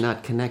 It's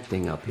not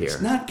connecting up here. It's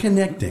not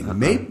connecting.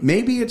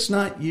 Maybe it's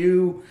not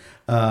you,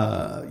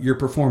 your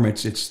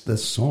performance. It's the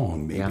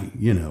song.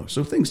 Maybe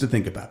So things to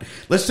think about.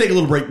 Let's take a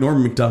little break.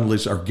 Norma McDonald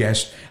is our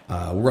guest.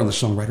 We're on the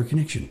Songwriter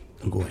Connection.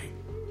 Don't go away.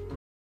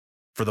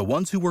 For the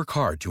ones who work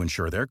hard to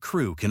ensure their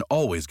crew can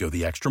always go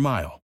the extra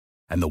mile,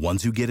 and the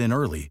ones who get in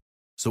early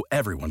so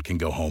everyone can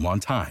go home on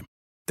time,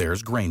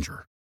 there's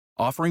Grainger,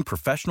 offering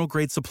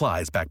professional-grade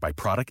supplies backed by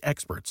product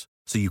experts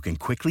so you can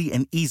quickly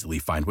and easily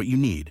find what you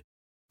need.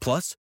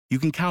 Plus, you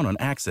can count on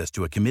access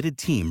to a committed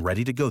team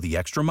ready to go the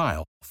extra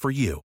mile for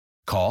you.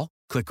 Call,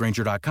 click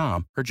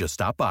Grainger.com, or just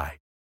stop by.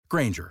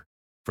 Grainger,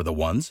 for the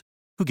ones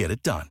who get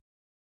it done.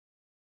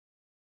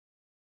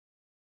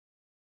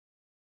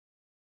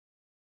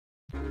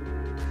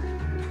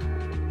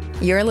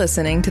 You're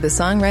listening to the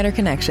Songwriter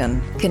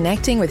Connection,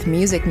 connecting with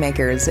music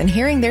makers and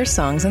hearing their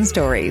songs and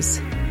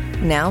stories.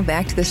 Now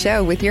back to the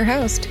show with your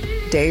host,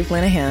 Dave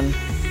Linehan.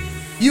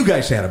 You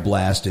guys had a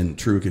blast in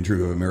True Can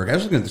True of America. I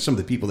was looking at some of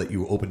the people that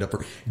you opened up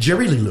for.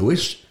 Jerry Lee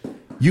Lewis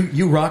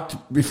You rocked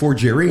before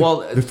Jerry?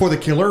 Well, before the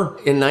Killer?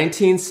 In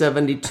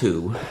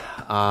 1972,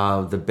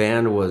 the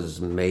band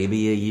was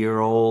maybe a year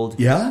old.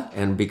 Yeah?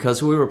 And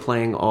because we were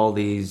playing all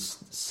these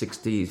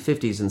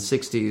 50s and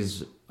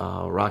 60s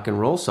rock and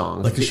roll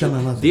songs. Like the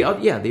Sha-La-La. The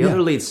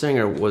other lead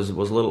singer was a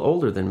little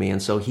older than me,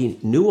 and so he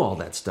knew all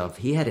that stuff.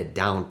 He had it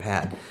down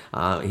pat.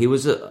 He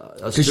was a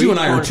because you and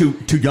I are too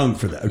young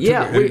for that.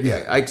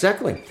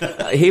 Exactly.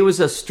 He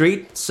was a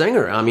street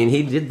singer. I mean,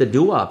 he did the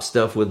doo-wop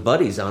stuff with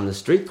buddies on the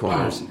street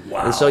corners.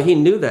 Wow. And so he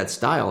knew that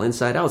style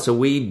inside out. So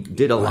we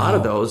did a lot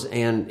of those,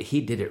 and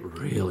he did it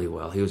really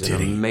well. He was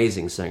an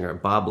amazing singer.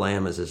 Bob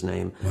Lamb is his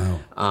name.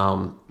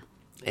 Wow.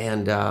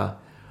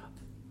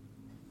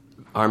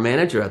 Our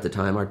manager at the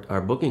time,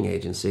 our booking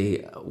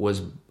agency, was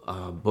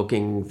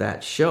booking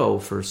that show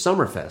for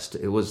Summerfest.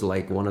 It was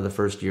like one of the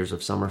first years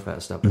of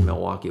Summerfest up in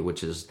Milwaukee,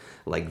 which is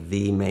like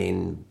the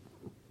main...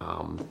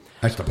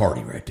 that's the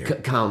party right there.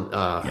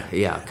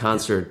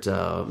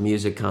 Concert,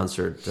 music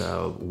concert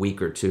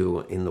week or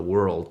two in the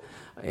world.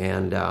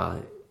 And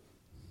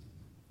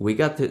we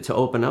got to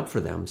open up for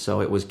them. So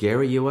it was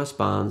Gary U.S.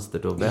 Bonds, the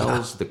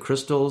Dovells, the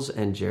Crystals,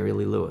 and Jerry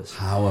Lee Lewis.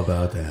 How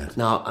about that?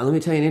 Now, let me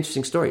tell you an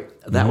interesting story.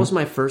 That was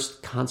my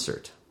first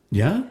concert.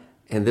 Yeah?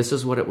 And this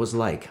is what it was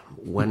like.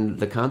 When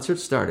the concert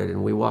started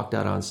and we walked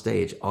out on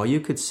stage, all you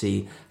could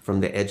see from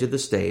the edge of the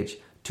stage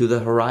to the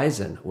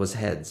horizon was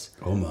heads.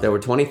 Oh, my. There were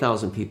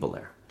 20,000 people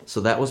there.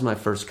 So that was my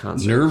first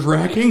concert.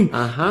 Nerve-wracking?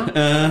 Uh-huh.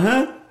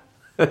 Uh-huh.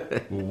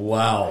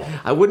 Wow.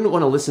 I wouldn't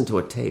want to listen to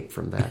a tape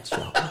from that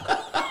show.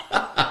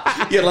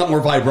 You had a lot more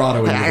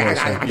vibrato in your voice.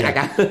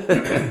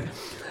 Yeah.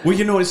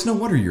 Well, it's no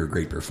wonder you're a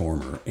great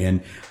performer.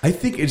 And I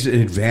think it's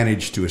an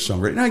advantage to a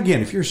songwriter. Now,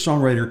 again, if you're a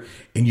songwriter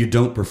and you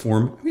don't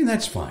perform, I mean,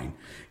 that's fine.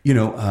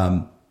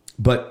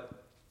 But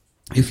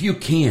if you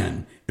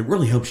can, it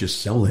really helps you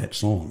sell that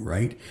song,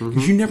 right?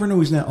 Because you never know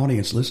who's in that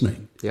audience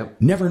listening. Yep.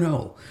 Never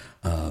know.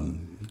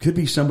 Could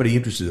be somebody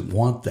interested that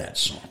want that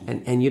song.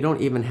 And you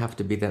don't even have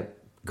to be that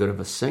good of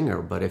a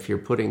singer, but if you're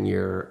putting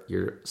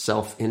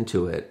yourself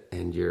into it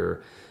and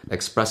you're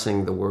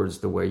expressing the words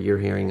the way you're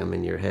hearing them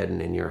in your head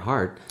and in your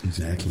heart,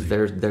 exactly,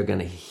 they're going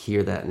to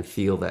hear that and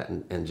feel that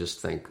and just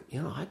think,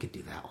 I could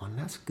do that one.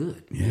 That's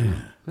good. Yeah,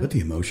 put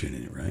the emotion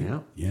in it, right? Yeah.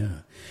 Yeah.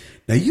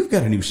 Now you've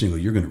got a new single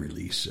you're going to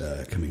release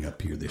coming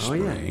up here this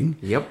spring.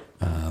 Yeah. Yep.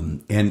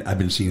 And I've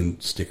been seeing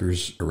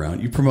stickers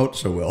around. You promote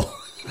so well.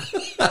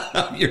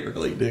 You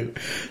really do.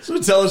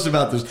 So tell us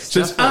about this.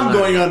 Since I'm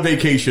going on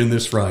vacation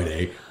this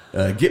Friday,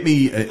 get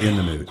me in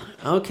the mood.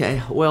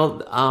 Okay.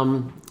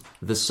 Well,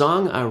 the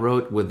song I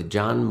wrote with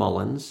John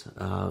Mullins,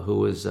 who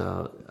was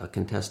a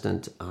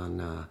contestant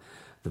on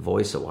The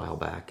Voice a while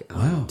back,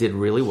 did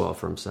really well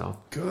for himself.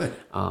 Good.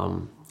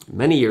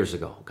 Many years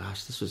ago.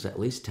 Gosh, this was at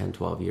least 10,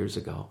 12 years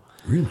ago.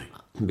 Really?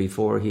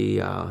 Before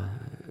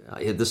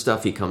the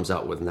stuff he comes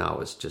out with now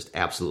is just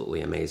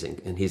absolutely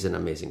amazing, and he's an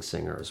amazing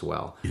singer as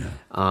well. Yeah.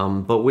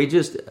 But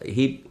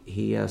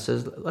he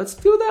says, let's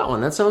do that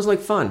one. That sounds like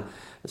fun.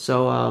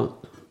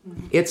 So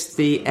it's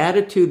the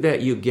attitude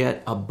that you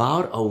get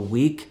about a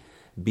week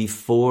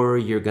before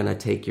you're going to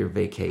take your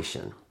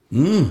vacation.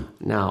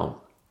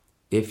 Now,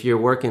 if you're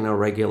working a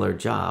regular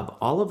job,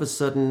 all of a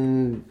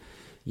sudden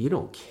you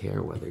don't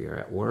care whether you're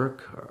at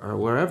work or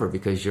wherever,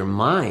 because your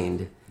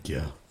mind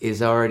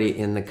is already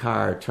in the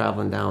car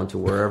traveling down to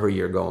wherever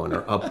you're going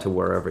or up to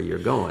wherever you're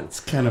going. It's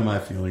kind of my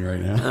feeling right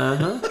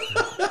now.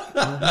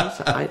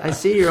 So I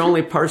see you're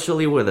only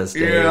partially with us,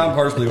 Dave. Yeah, I'm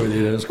partially with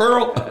you.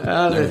 Squirrel.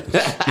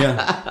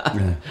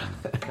 Yeah.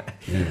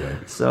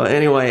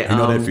 Anyway, I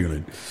know that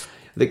feeling.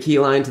 The key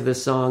line to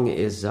this song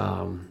is,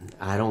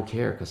 I don't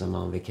care because I'm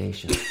on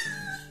vacation.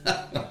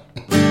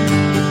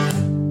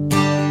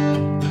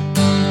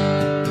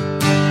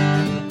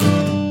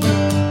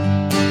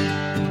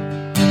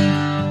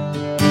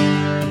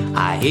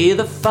 I hear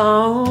the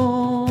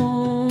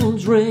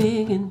phones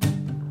ringing.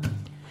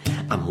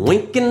 I'm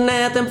winking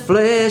at them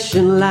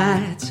flashing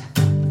lights.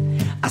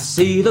 I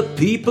see the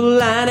people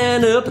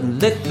lining up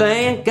and they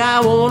think I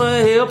want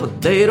to help,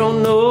 but they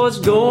don't know what's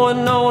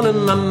going on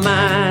in my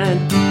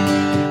mind.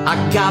 I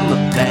got my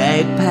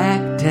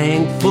backpack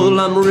tank full,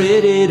 I'm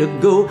ready to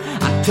go.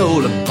 I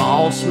told the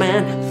boss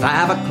man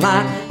 5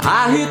 o'clock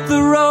I hit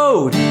the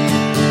road.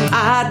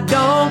 I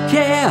don't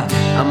care,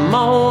 I'm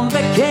on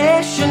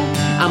vacation,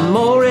 I'm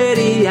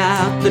already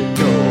out the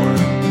door.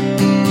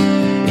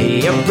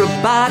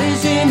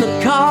 Everybody's in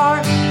the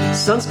car,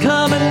 sun's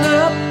coming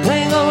up,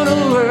 ain't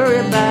gonna worry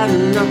about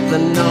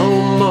nothing no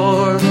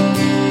more.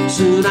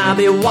 Soon I'll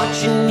be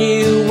watching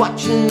you,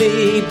 watching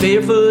me,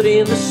 barefoot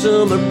in the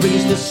summer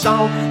breeze, the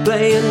song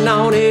playing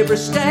on every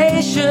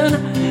station.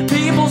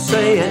 People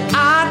saying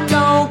I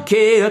don't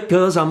care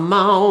cause I'm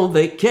on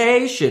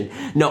vacation.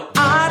 No,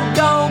 I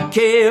don't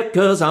care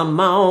cause I'm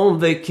on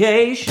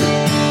vacation.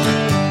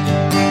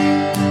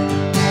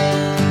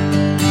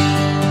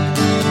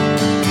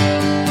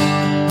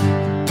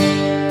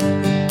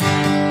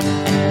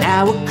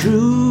 Now we're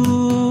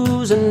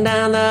cruising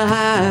down the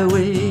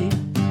highway,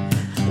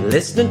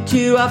 listening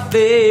to our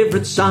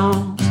favorite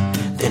songs,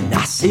 Then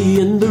I see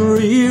in the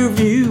rear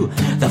view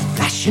the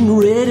flashing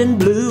red and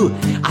blue.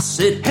 I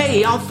said,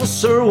 hey,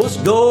 officer, what's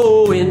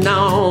going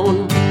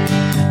on?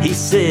 He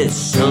said,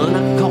 son,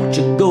 I caught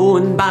you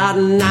going by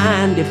the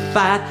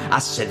 95. I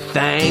said,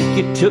 thank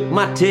you, took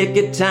my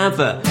ticket, time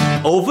for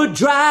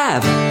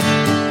overdrive.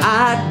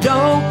 I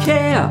don't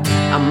care,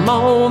 I'm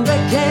on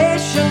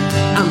vacation,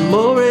 I'm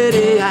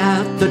already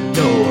out the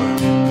door.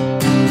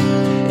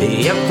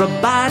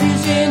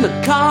 Everybody's in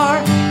the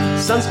car,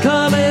 sun's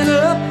coming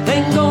up,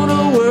 ain't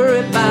gonna worry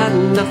about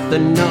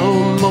nothing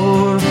no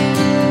more.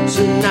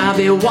 Soon I'll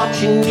be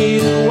watching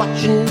you,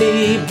 watching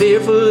me,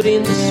 barefoot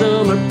in the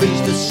summer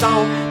breeze, the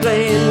song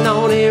playing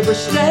on every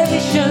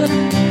station.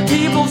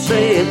 People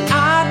saying,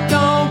 I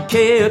don't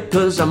care,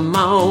 cause I'm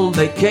on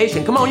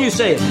vacation. Come on, you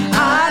say it.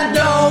 I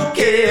don't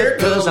care,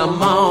 cause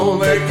I'm on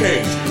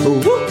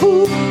vacation.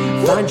 Woo-hoo,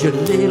 find your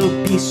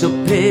little piece of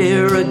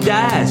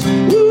paradise.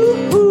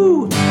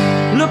 Woo-hoo,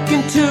 look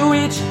into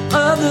each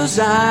other's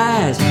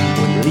eyes.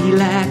 When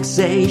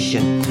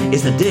relaxation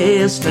is the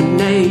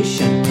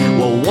destination,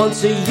 well,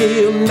 once a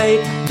year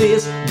make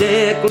this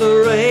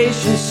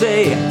declaration.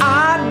 Say,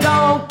 I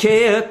don't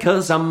care,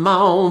 cause I'm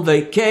on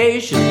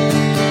vacation.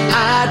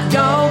 I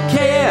don't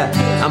care,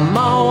 I'm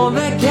on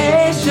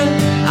vacation,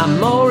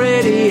 I'm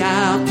already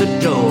out the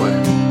door.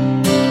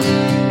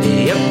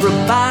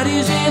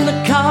 Everybody's in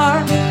the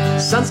car,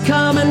 sun's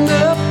coming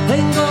up,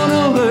 ain't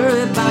gonna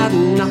worry about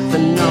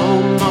nothing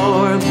no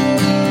more.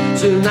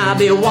 Soon I'll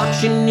be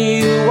watching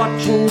you,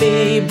 watching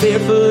me,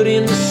 barefoot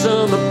in the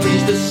summer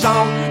breeze, the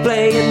song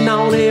playing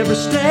on every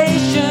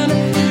station.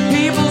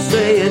 People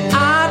saying,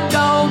 I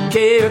don't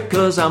care,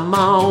 cause I'm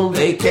on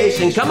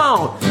vacation. Come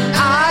on!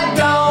 I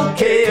don't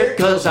care,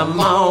 cause I'm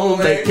on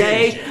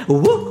vacation.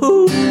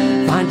 Woo-hoo,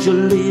 find your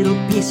little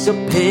piece of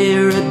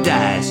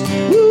paradise.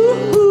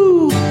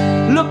 Woo-hoo,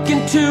 look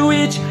into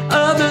each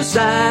other's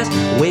eyes.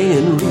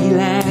 When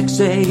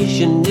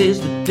relaxation is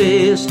the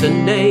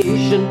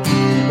destination,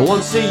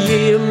 once a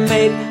year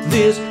make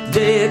this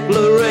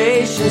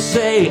declaration.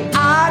 Say,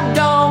 I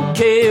don't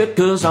care,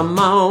 cause I'm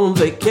on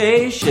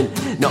vacation.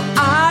 No,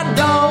 I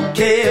don't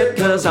care,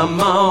 cause I'm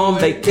on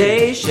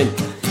vacation.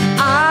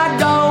 I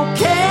don't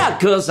care,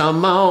 cause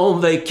I'm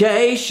on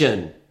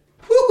vacation.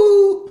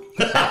 Woo-hoo!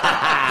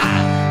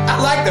 I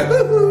like the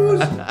woo-hoos.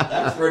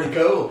 That's pretty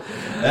cool.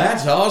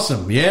 That's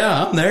awesome.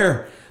 Yeah, I'm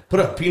there. Put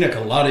a pina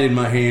colada in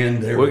my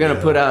hand. We're going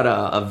to put out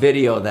a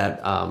video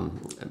that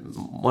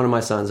one of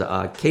my sons,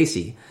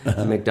 Casey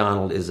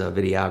McDonald, is a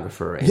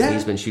videographer, and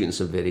he's been shooting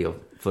some video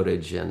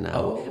footage. And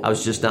I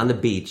was just on the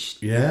beach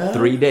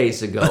 3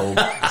 days ago,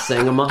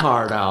 singing my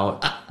heart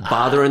out,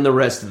 bothering the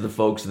rest of the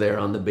folks there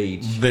on the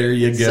beach. There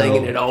you go.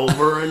 Singing it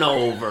over and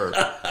over.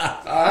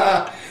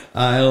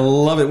 I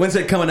love it. When's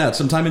that coming out?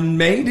 Sometime in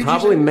May?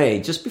 Probably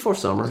May, just before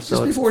summer.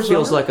 Just before summer?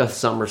 Feels like a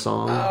summer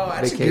song,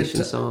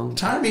 vacation song.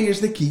 Timing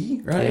is the key,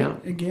 right? Yeah.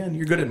 Again,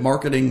 you're good at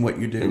marketing what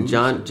you do. And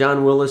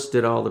John Willis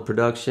did all the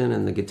production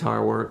and the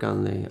guitar work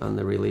on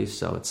the release,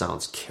 so it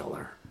sounds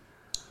killer.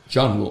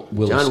 John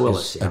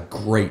Willis is a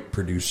great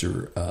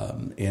producer,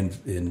 and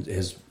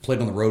has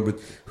played on the road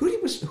with he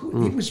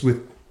was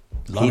with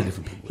a lot of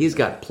different people. He's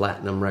got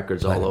platinum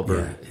records all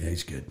over. Yeah,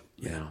 he's good.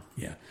 Yeah.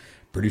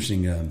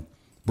 Producing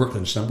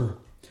Brooklyn Summer,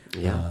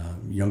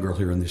 young girl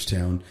here in this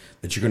town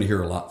that you're going to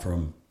hear a lot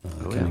from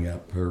coming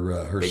up.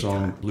 Her Big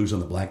song time. "Blues on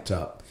the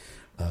Blacktop"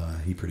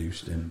 he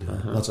produced, and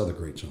lots of other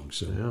great songs.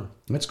 So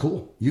that's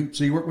cool.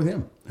 So you work with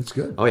him. That's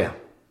good. Oh yeah,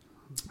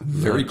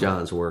 very cool.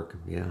 John's work.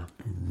 Yeah,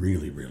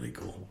 really, really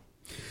cool.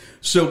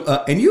 So,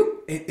 and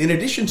you, in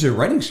addition to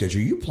writing schedule,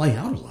 you play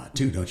out a lot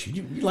too, don't you?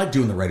 You like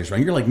doing the writer's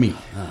round. You're like me.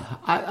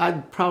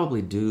 I'd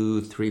probably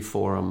do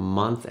 3-4 a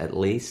month at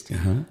least.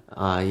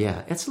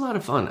 Yeah, it's a lot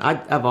of fun.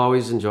 I've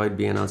always enjoyed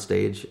being on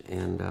stage,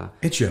 and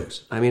it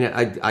shows. I mean,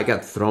 I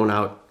got thrown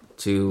out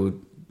to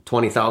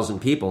 20,000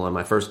 people on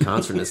my first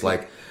concert, and it's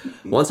like,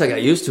 once I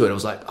got used to it, I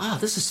was like, oh,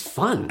 this is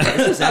fun.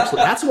 This is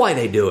actually, that's why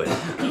they do it.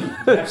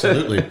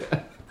 Absolutely.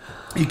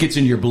 It gets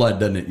in your blood,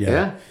 doesn't it?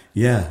 Yeah.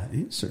 Yeah,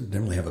 you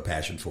definitely have a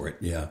passion for it.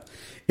 Yeah,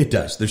 it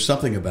does. There's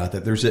something about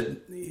that.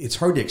 It's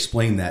hard to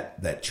explain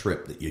that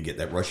trip that you get,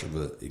 that rush of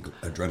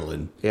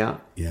adrenaline. Yeah.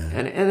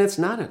 And it's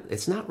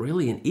not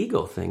really an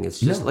ego thing. It's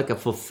just like a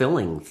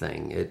fulfilling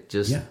thing. It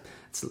just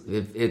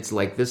it's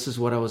like, this is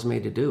what I was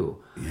made to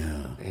do.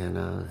 Yeah, and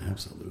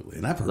absolutely.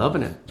 And I've heard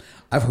loving it.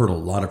 I've heard a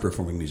lot of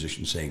performing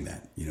musicians saying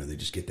that. They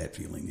just get that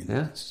feeling, and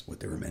that's what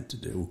they were meant to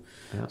do.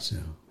 Yeah. So.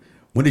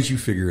 When did you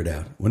figure it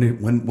out? When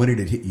did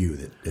it hit you?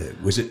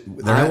 That was it?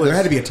 There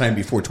had to be a time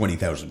before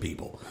 20,000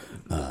 people.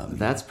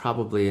 That's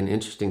probably an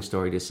interesting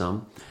story to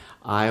some.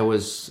 I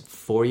was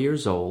 4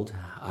 years old.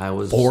 I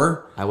was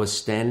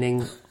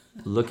standing,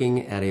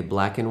 looking at a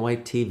black and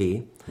white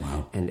TV.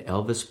 Wow. And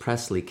Elvis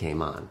Presley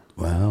came on.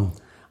 Wow.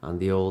 On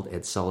the old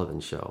Ed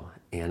Sullivan Show,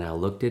 and I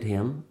looked at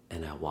him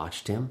and I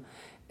watched him,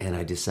 and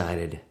I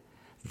decided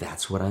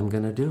that's what I'm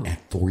going to do.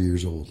 At 4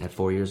 years old. At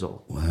 4 years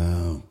old.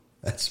 Wow.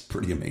 That's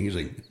pretty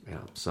amazing.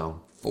 Yeah,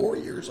 so 4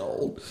 years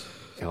old.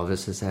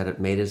 Elvis has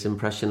made his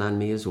impression on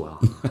me as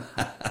well.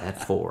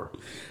 At 4.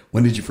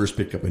 When did you first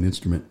pick up an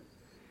instrument?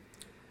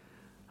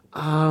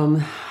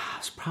 I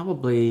was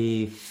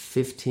probably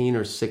 15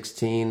 or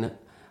 16.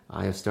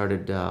 I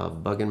started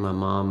bugging my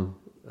mom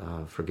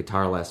for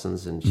guitar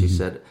lessons, and she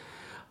said,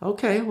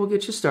 okay, we'll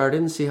get you started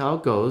and see how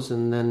it goes.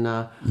 And then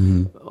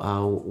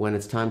when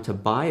it's time to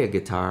buy a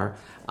guitar,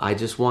 I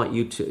just want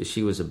you to...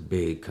 She was a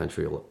big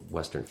country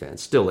western fan,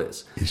 still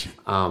is. Is she?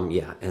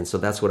 Yeah, and so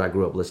that's what I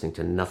grew up listening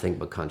to, nothing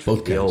but country.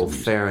 Both the kinds old of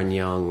music. Fair and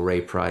Young,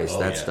 Ray Price,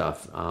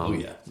 stuff.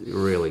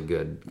 Really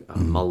good,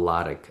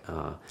 melodic.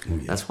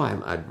 That's why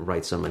I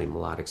write so many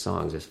melodic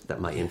songs, is that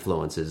my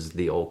influence is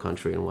the old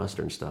country and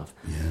western stuff.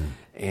 Yeah.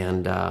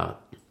 And...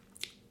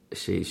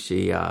 She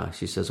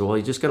says, well,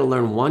 you just got to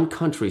learn one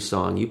country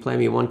song. You play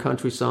me one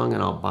country song,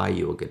 and I'll buy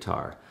you a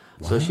guitar.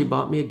 Wow. So she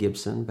bought me a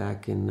Gibson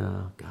back in,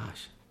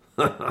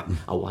 a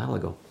while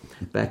ago,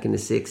 back in the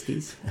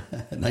 60s.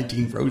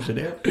 19 frozen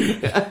air.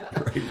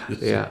 Right.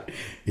 Yeah.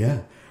 Yeah.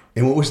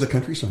 And what was the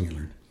country song you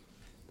learned?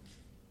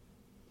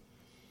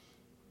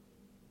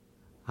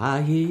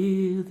 I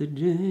hear the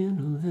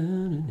gentle...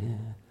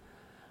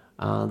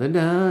 and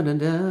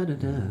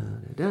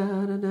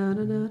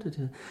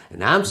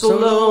I'm so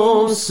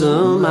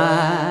lonesome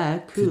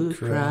I could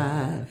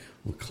cry.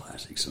 Well,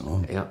 classic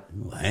song. Yep.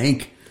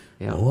 Hank.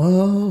 Yep.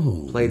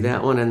 Whoa. Played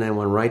that one and then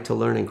went right to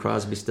learning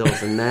Crosby,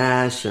 Stills and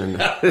Nash and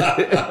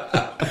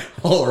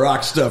all the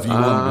rock stuff you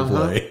wanted to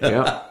play.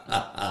 Yep.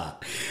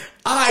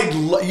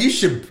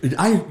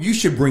 You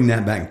should bring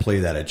that back and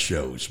play that at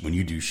shows when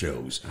you do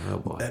shows. Oh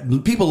boy.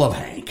 People love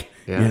Hank.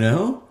 Yeah. You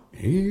know?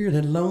 Hear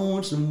that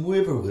lonesome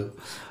whippoorwill.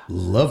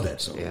 Love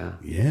that song.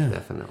 Yeah,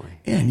 definitely.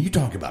 And you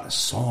talk about a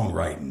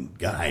songwriting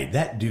guy.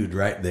 That dude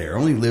right there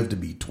only lived to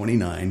be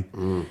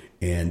 29,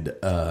 and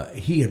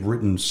he had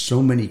written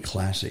so many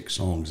classic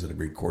songs that have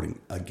been recording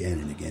again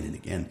and again and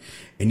again.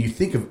 And you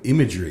think of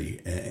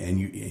imagery, and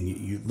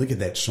you look at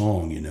that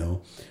song. You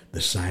know,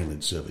 the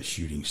silence of a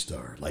shooting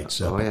star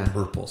lights up a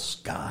purple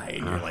sky,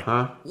 and you're like,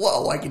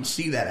 "Whoa, I can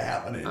see that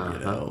happening." You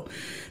know,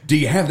 do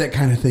you have that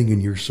kind of thing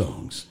in your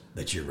songs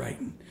that you're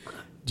writing?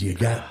 Do you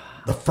got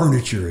the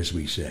furniture, as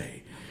we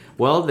say?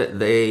 Well,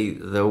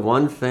 the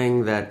one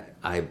thing that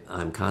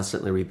I'm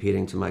constantly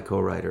repeating to my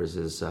co-writers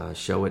is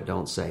show it,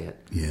 don't say it.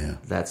 Yeah.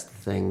 That's the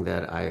thing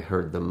that I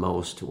heard the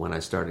most when I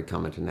started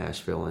coming to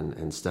Nashville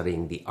and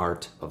studying the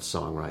art of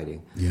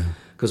songwriting. Yeah.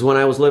 Because when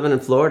I was living in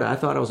Florida, I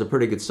thought I was a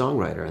pretty good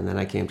songwriter. And then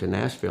I came to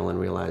Nashville and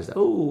realized,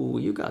 oh,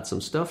 you got some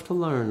stuff to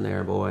learn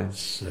there, boy.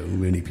 So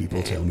many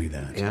people tell me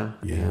that. Yeah.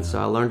 And so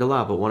I learned a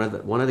lot. But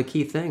one of the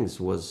key things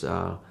was...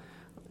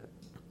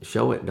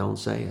 show it, don't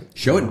say it.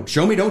 Show it.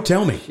 Show me, don't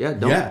tell me. Yeah,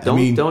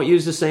 don't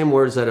use the same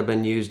words that have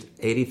been used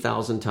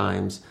 80,000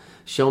 times.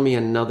 Show me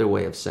another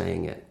way of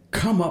saying it.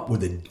 Come up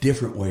with a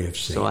different way of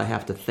saying it. So I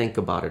have to think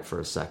about it for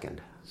a second.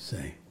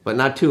 Say. But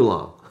not too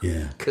long.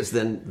 Yeah. Because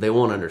then they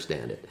won't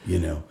understand it. You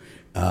know,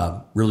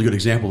 really good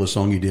example of the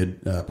song you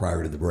did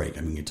prior to the break.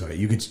 I mean,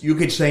 you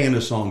could say in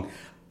a song,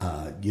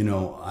 you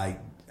know,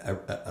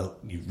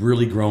 you've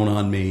really grown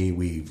on me.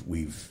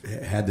 We've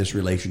had this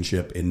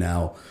relationship, and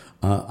now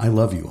I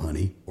love you,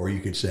 honey. Or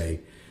you could say,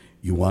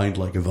 you wind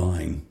like a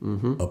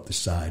vine up the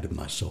side of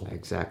my soul.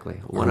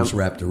 Exactly. Arms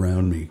wrapped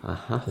around me,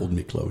 hold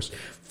me close.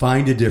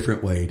 Find a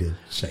different way to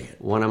say it.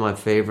 One of my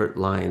favorite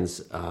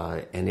lines,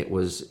 and it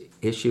was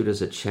issued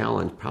as a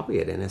challenge,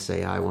 probably at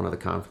NSAI, one of the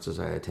conferences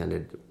I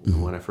attended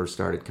when I first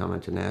started coming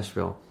to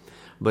Nashville.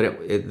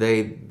 But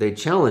they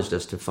challenged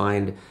us to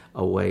find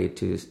a way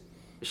to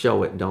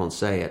show it, don't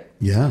say it.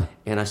 Yeah.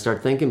 And I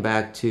start thinking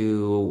back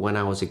to when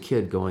I was a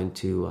kid going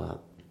to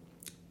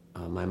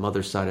my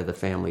mother's side of the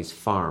family's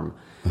farm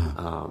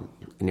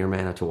near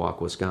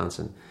Manitowoc,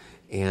 Wisconsin.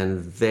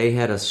 And they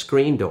had a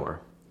screen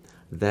door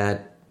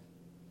that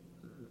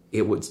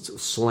it would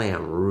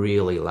slam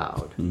really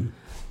loud.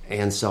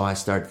 And so I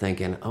start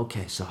thinking,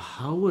 okay, so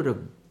how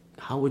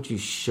would you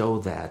show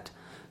that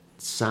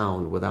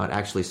sound without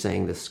actually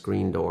saying the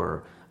screen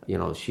door, you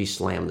know, she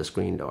slammed the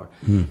screen door.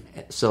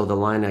 So the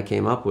line I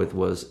came up with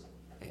was,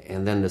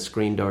 and then the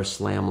screen door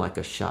slammed like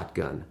a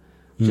shotgun,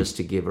 just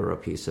to give her a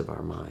piece of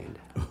our mind.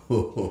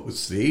 Oh,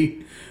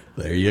 see?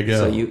 There you go.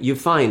 So you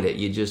find it.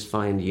 You just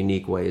find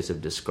unique ways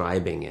of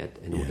describing it.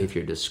 And if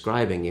you're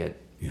describing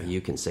it, you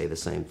can say the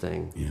same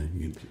thing. Yeah.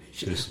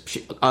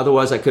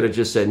 Otherwise, I could have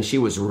just said, and she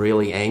was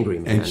really angry,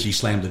 man. And she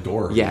slammed the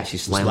door. Yeah, she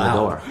slammed the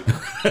door.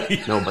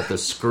 No, but the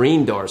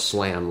screen door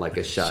slammed like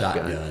a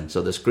shotgun.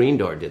 So the screen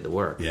door did the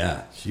work.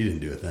 Yeah, she didn't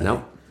do it then.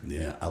 Nope.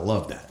 Yeah, I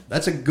love that.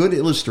 That's a good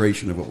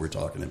illustration of what we're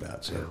talking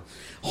about. So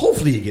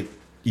hopefully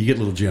you get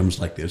little gems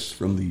like this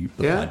from the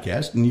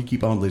podcast, and you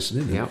keep on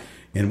listening. Yeah.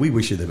 And we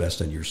wish you the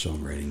best on your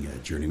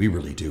songwriting journey. We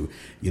really do.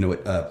 You know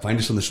what? Find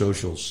us on the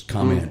socials.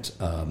 Comment.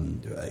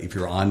 If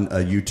you're on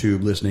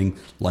YouTube listening,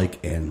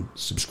 like and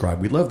subscribe.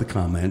 We love the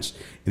comments.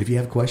 And if you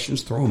have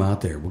questions, throw them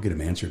out there. We'll get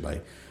them answered by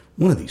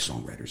one of these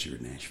songwriters here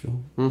in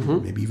Nashville.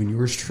 Maybe even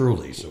yours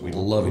truly. So we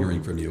love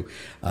hearing from you.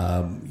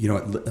 You know,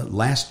 at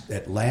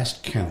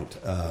last count,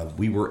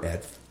 we were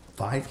at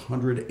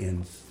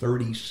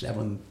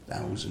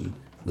 537,000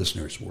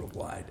 listeners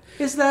worldwide.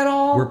 Is that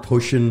all? We're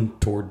pushing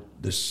toward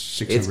the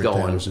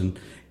 600,000,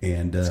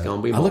 and it's going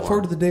to be more. I look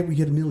forward to the day we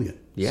hit 1 million.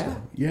 Yeah.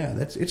 So, yeah,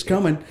 it's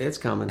coming. It's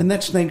coming. And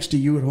that's thanks to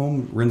you at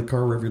home, or in the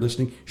car, wherever you're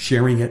listening,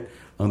 sharing it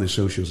on the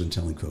socials and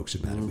telling folks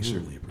about it. We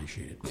certainly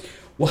appreciate it.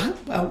 Well, how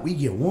about we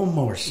get one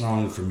more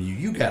song from you?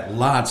 You got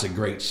lots of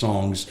great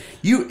songs.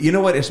 You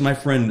know what? As my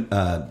friend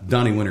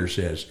Donnie Winter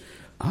says,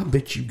 I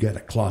bet you got a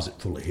closet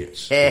full of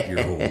hits at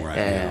your home right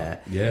now.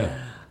 Yeah.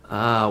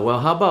 Well,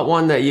 how about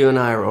one that you and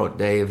I wrote,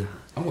 Dave?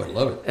 Oh, I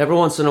love it. Every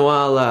once in a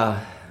while,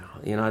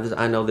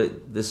 I know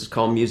that this is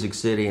called Music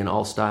City and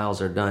all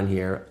styles are done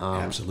here.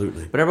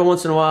 Absolutely. But every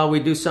once in a while, we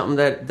do something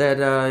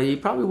that you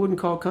probably wouldn't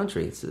call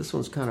country. This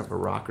one's kind of a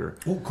rocker.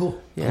 Oh,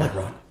 cool. Yeah. I like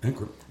rock.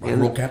 Rock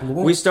and roll capital of the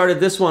world. We started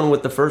this one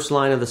with the first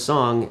line of the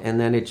song, and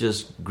then it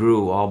just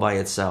grew all by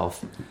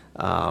itself.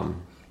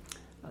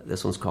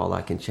 This one's called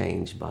I Can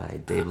Change by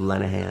Dave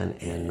Lenahan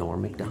and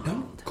Norm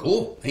McDonald.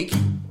 Cool. Thank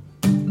you.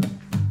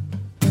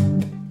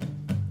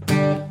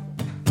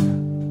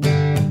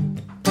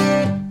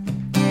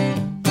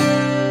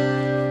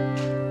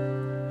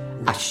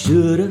 I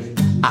shoulda,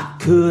 I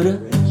coulda,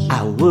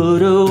 I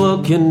woulda,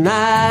 what can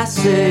I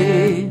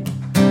say?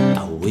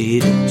 I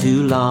waited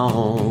too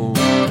long.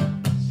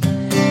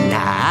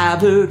 Now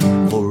I've heard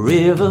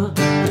forever,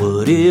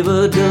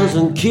 whatever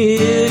doesn't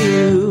kill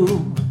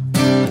you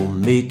will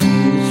make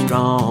you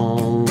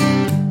strong.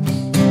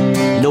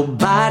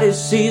 Nobody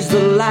sees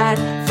the light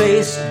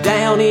face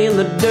down in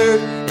the dirt,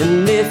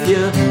 and if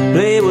you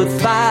play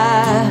with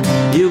fire,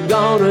 you're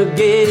gonna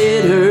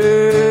get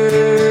hurt.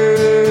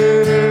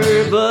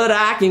 But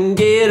I can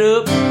get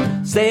up,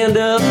 stand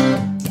up,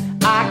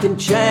 I can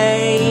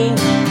change,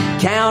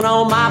 count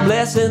on my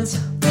blessings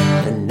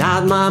and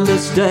not my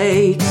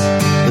mistakes,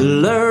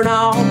 learn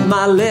all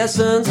my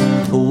lessons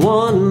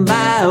one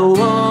by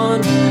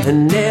one,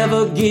 and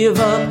never give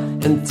up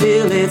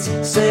until it's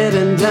said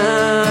and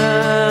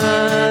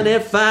done.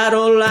 If I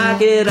don't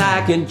like it,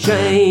 I can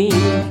change.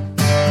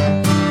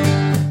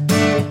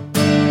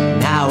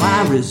 Now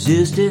I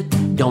resist it,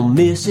 don't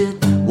miss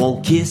it,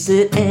 won't kiss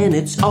it, and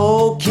it's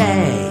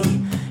okay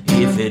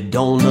if it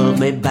don't love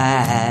me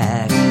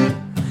back.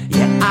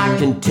 Yeah, I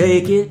can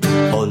take it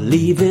or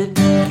leave it,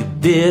 you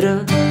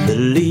better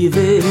believe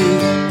it,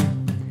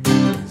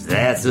 'cause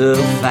that's a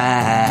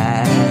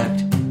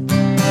fact.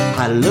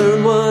 I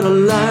learned what I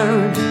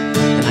learned,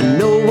 and I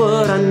know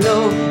what I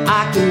know.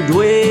 I can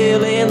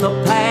dwell in the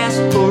past,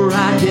 or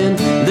I can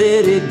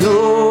let it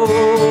go.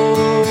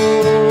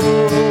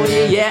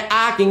 Yeah,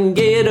 I can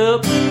get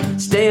up,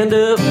 stand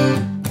up,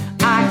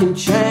 I can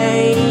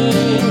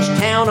change,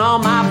 count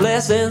on my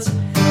blessings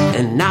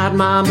and not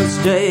my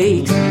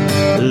mistakes,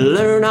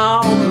 learn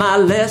all my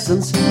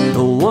lessons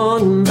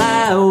one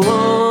by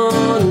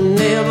one,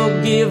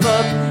 never give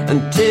up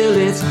until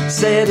it's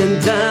said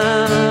and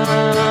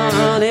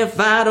done. If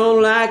I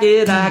don't like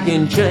it, I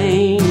can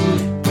change.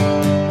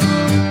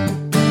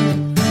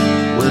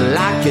 Well,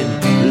 I can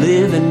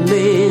live in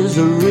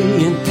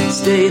misery and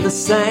stay the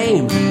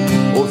same,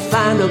 or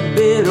find a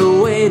better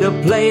way to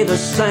play the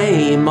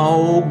same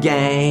old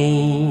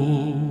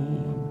game.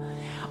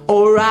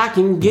 Or I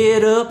can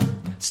get up,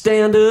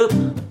 stand up,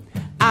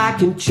 I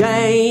can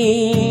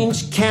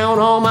change, count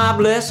on my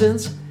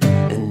blessings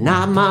and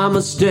not my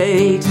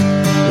mistakes,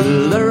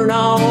 learn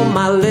all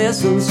my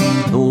lessons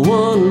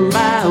one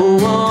by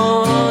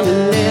one,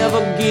 and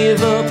never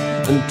give up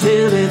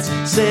until it's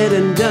said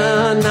and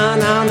done. No,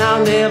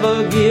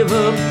 never give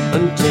up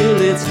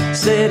until it's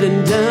said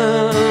and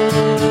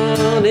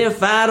done.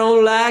 If I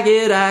don't like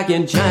it, I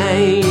can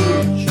change.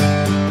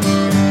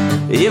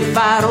 If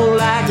I don't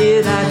like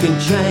it, I can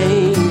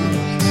change.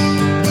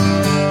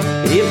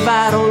 If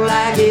I don't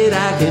like it,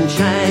 I can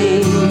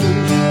change.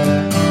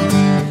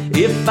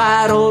 If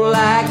I don't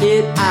like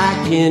it,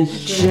 I can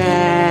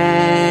change.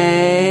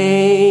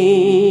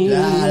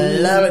 I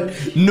love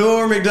it.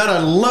 Norm McDonald,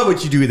 I love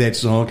what you do with that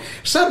song.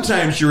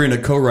 Sometimes you're in a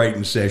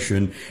co-writing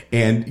session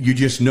and you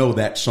just know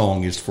that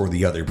song is for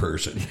the other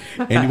person.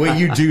 And the way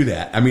you do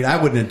that, I mean, I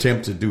wouldn't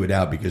attempt to do it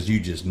out because you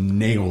just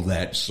nail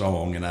that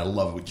song, and I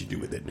love what you do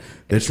with it.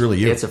 That's really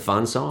you. It's a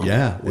fun song.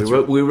 Yeah.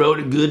 We wrote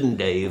a good one,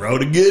 Dave.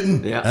 Wrote a good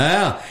one.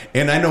 Yeah.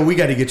 And I know we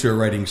got to get to a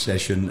writing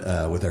session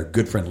with our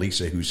good friend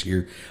Lisa, who's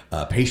here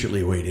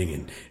patiently waiting.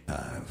 And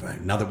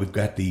now that we've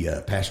got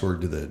the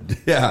password to the...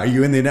 Yeah, are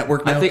you in the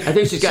network now? I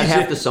think she's got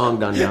half the song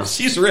done now.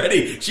 She's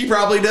ready. She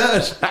probably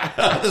does.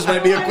 This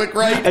might be a quick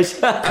write.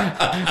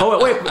 Oh,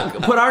 wait.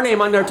 Put our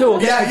name on there, too.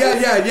 Okay?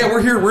 Yeah.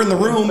 We're here. We're in the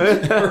room.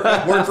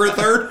 We're for a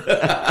third.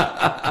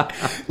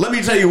 Let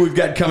me tell you what we've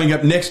got coming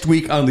up next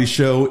week on the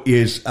show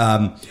is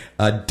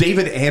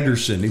David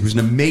Anderson, who's an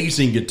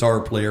amazing guitar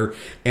player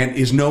and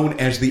is known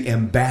as the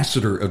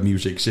ambassador of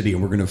Music City,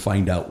 and we're going to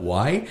find out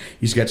why.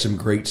 He's got some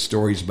great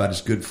stories about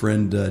his good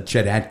friend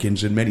Chet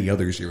Atkins and many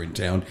others here in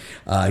town.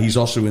 He's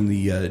also in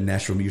the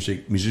National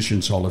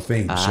Musicians Hall of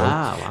Fame.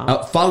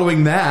 Wow.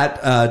 Following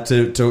that,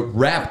 to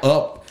wrap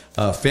up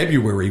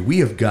February, we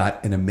have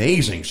got an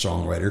amazing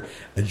songwriter,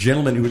 a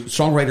gentleman who was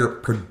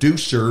songwriter,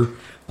 producer,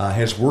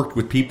 has worked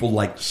with people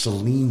like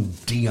Celine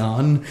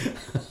Dion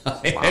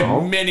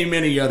and many,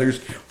 many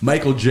others.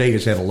 Michael J.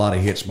 has had a lot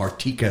of hits.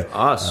 Martika.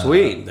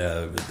 Sweet.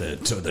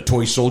 The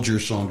Toy Soldier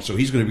song. So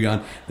he's going to be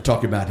on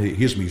talking about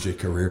his music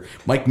career.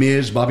 Mike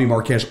Miz, Bobby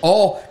Marquez,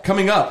 all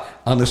coming up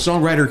on the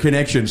Songwriter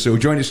Connection. So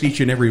join us each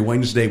and every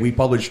Wednesday. We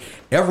publish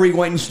every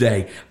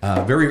Wednesday,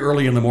 very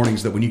early in the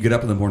mornings, that when you get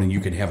up in the morning, you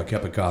can have a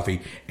cup of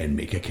coffee and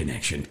make a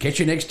connection. Catch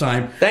you next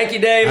time. Thank you,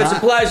 Dave. It's a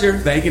pleasure.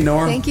 Thank you,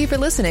 Norm. Thank you for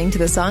listening to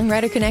the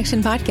Songwriter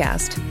Connection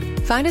podcast.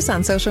 Find us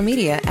on social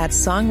media at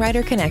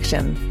Songwriter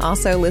Connection.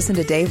 Also, listen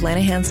to Dave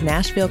Lanahan's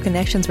Nashville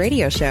Connections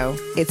radio show.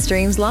 It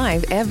streams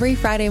live every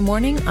Friday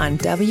morning on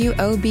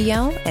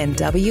WOBL and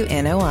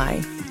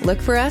WNOI. Look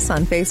for us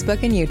on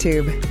Facebook and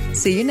YouTube.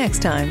 See you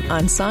next time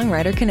on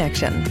Songwriter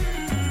Connection.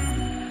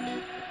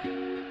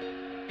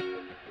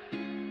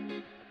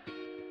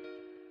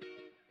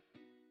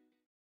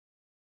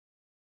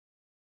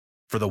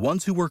 For the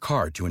ones who work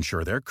hard to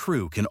ensure their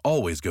crew can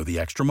always go the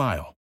extra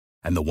mile,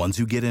 and the ones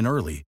who get in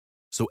early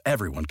so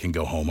everyone can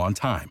go home on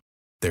time,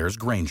 there's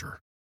Grainger,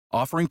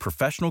 offering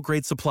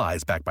professional-grade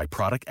supplies backed by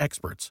product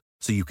experts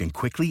so you can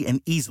quickly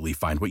and easily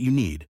find what you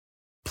need.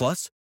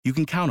 Plus, you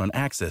can count on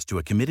access to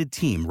a committed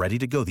team ready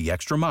to go the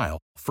extra mile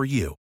for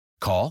you.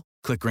 Call,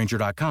 click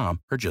Grainger.com,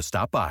 or just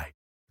stop by.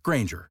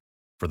 Grainger,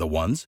 for the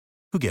ones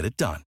who get it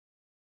done.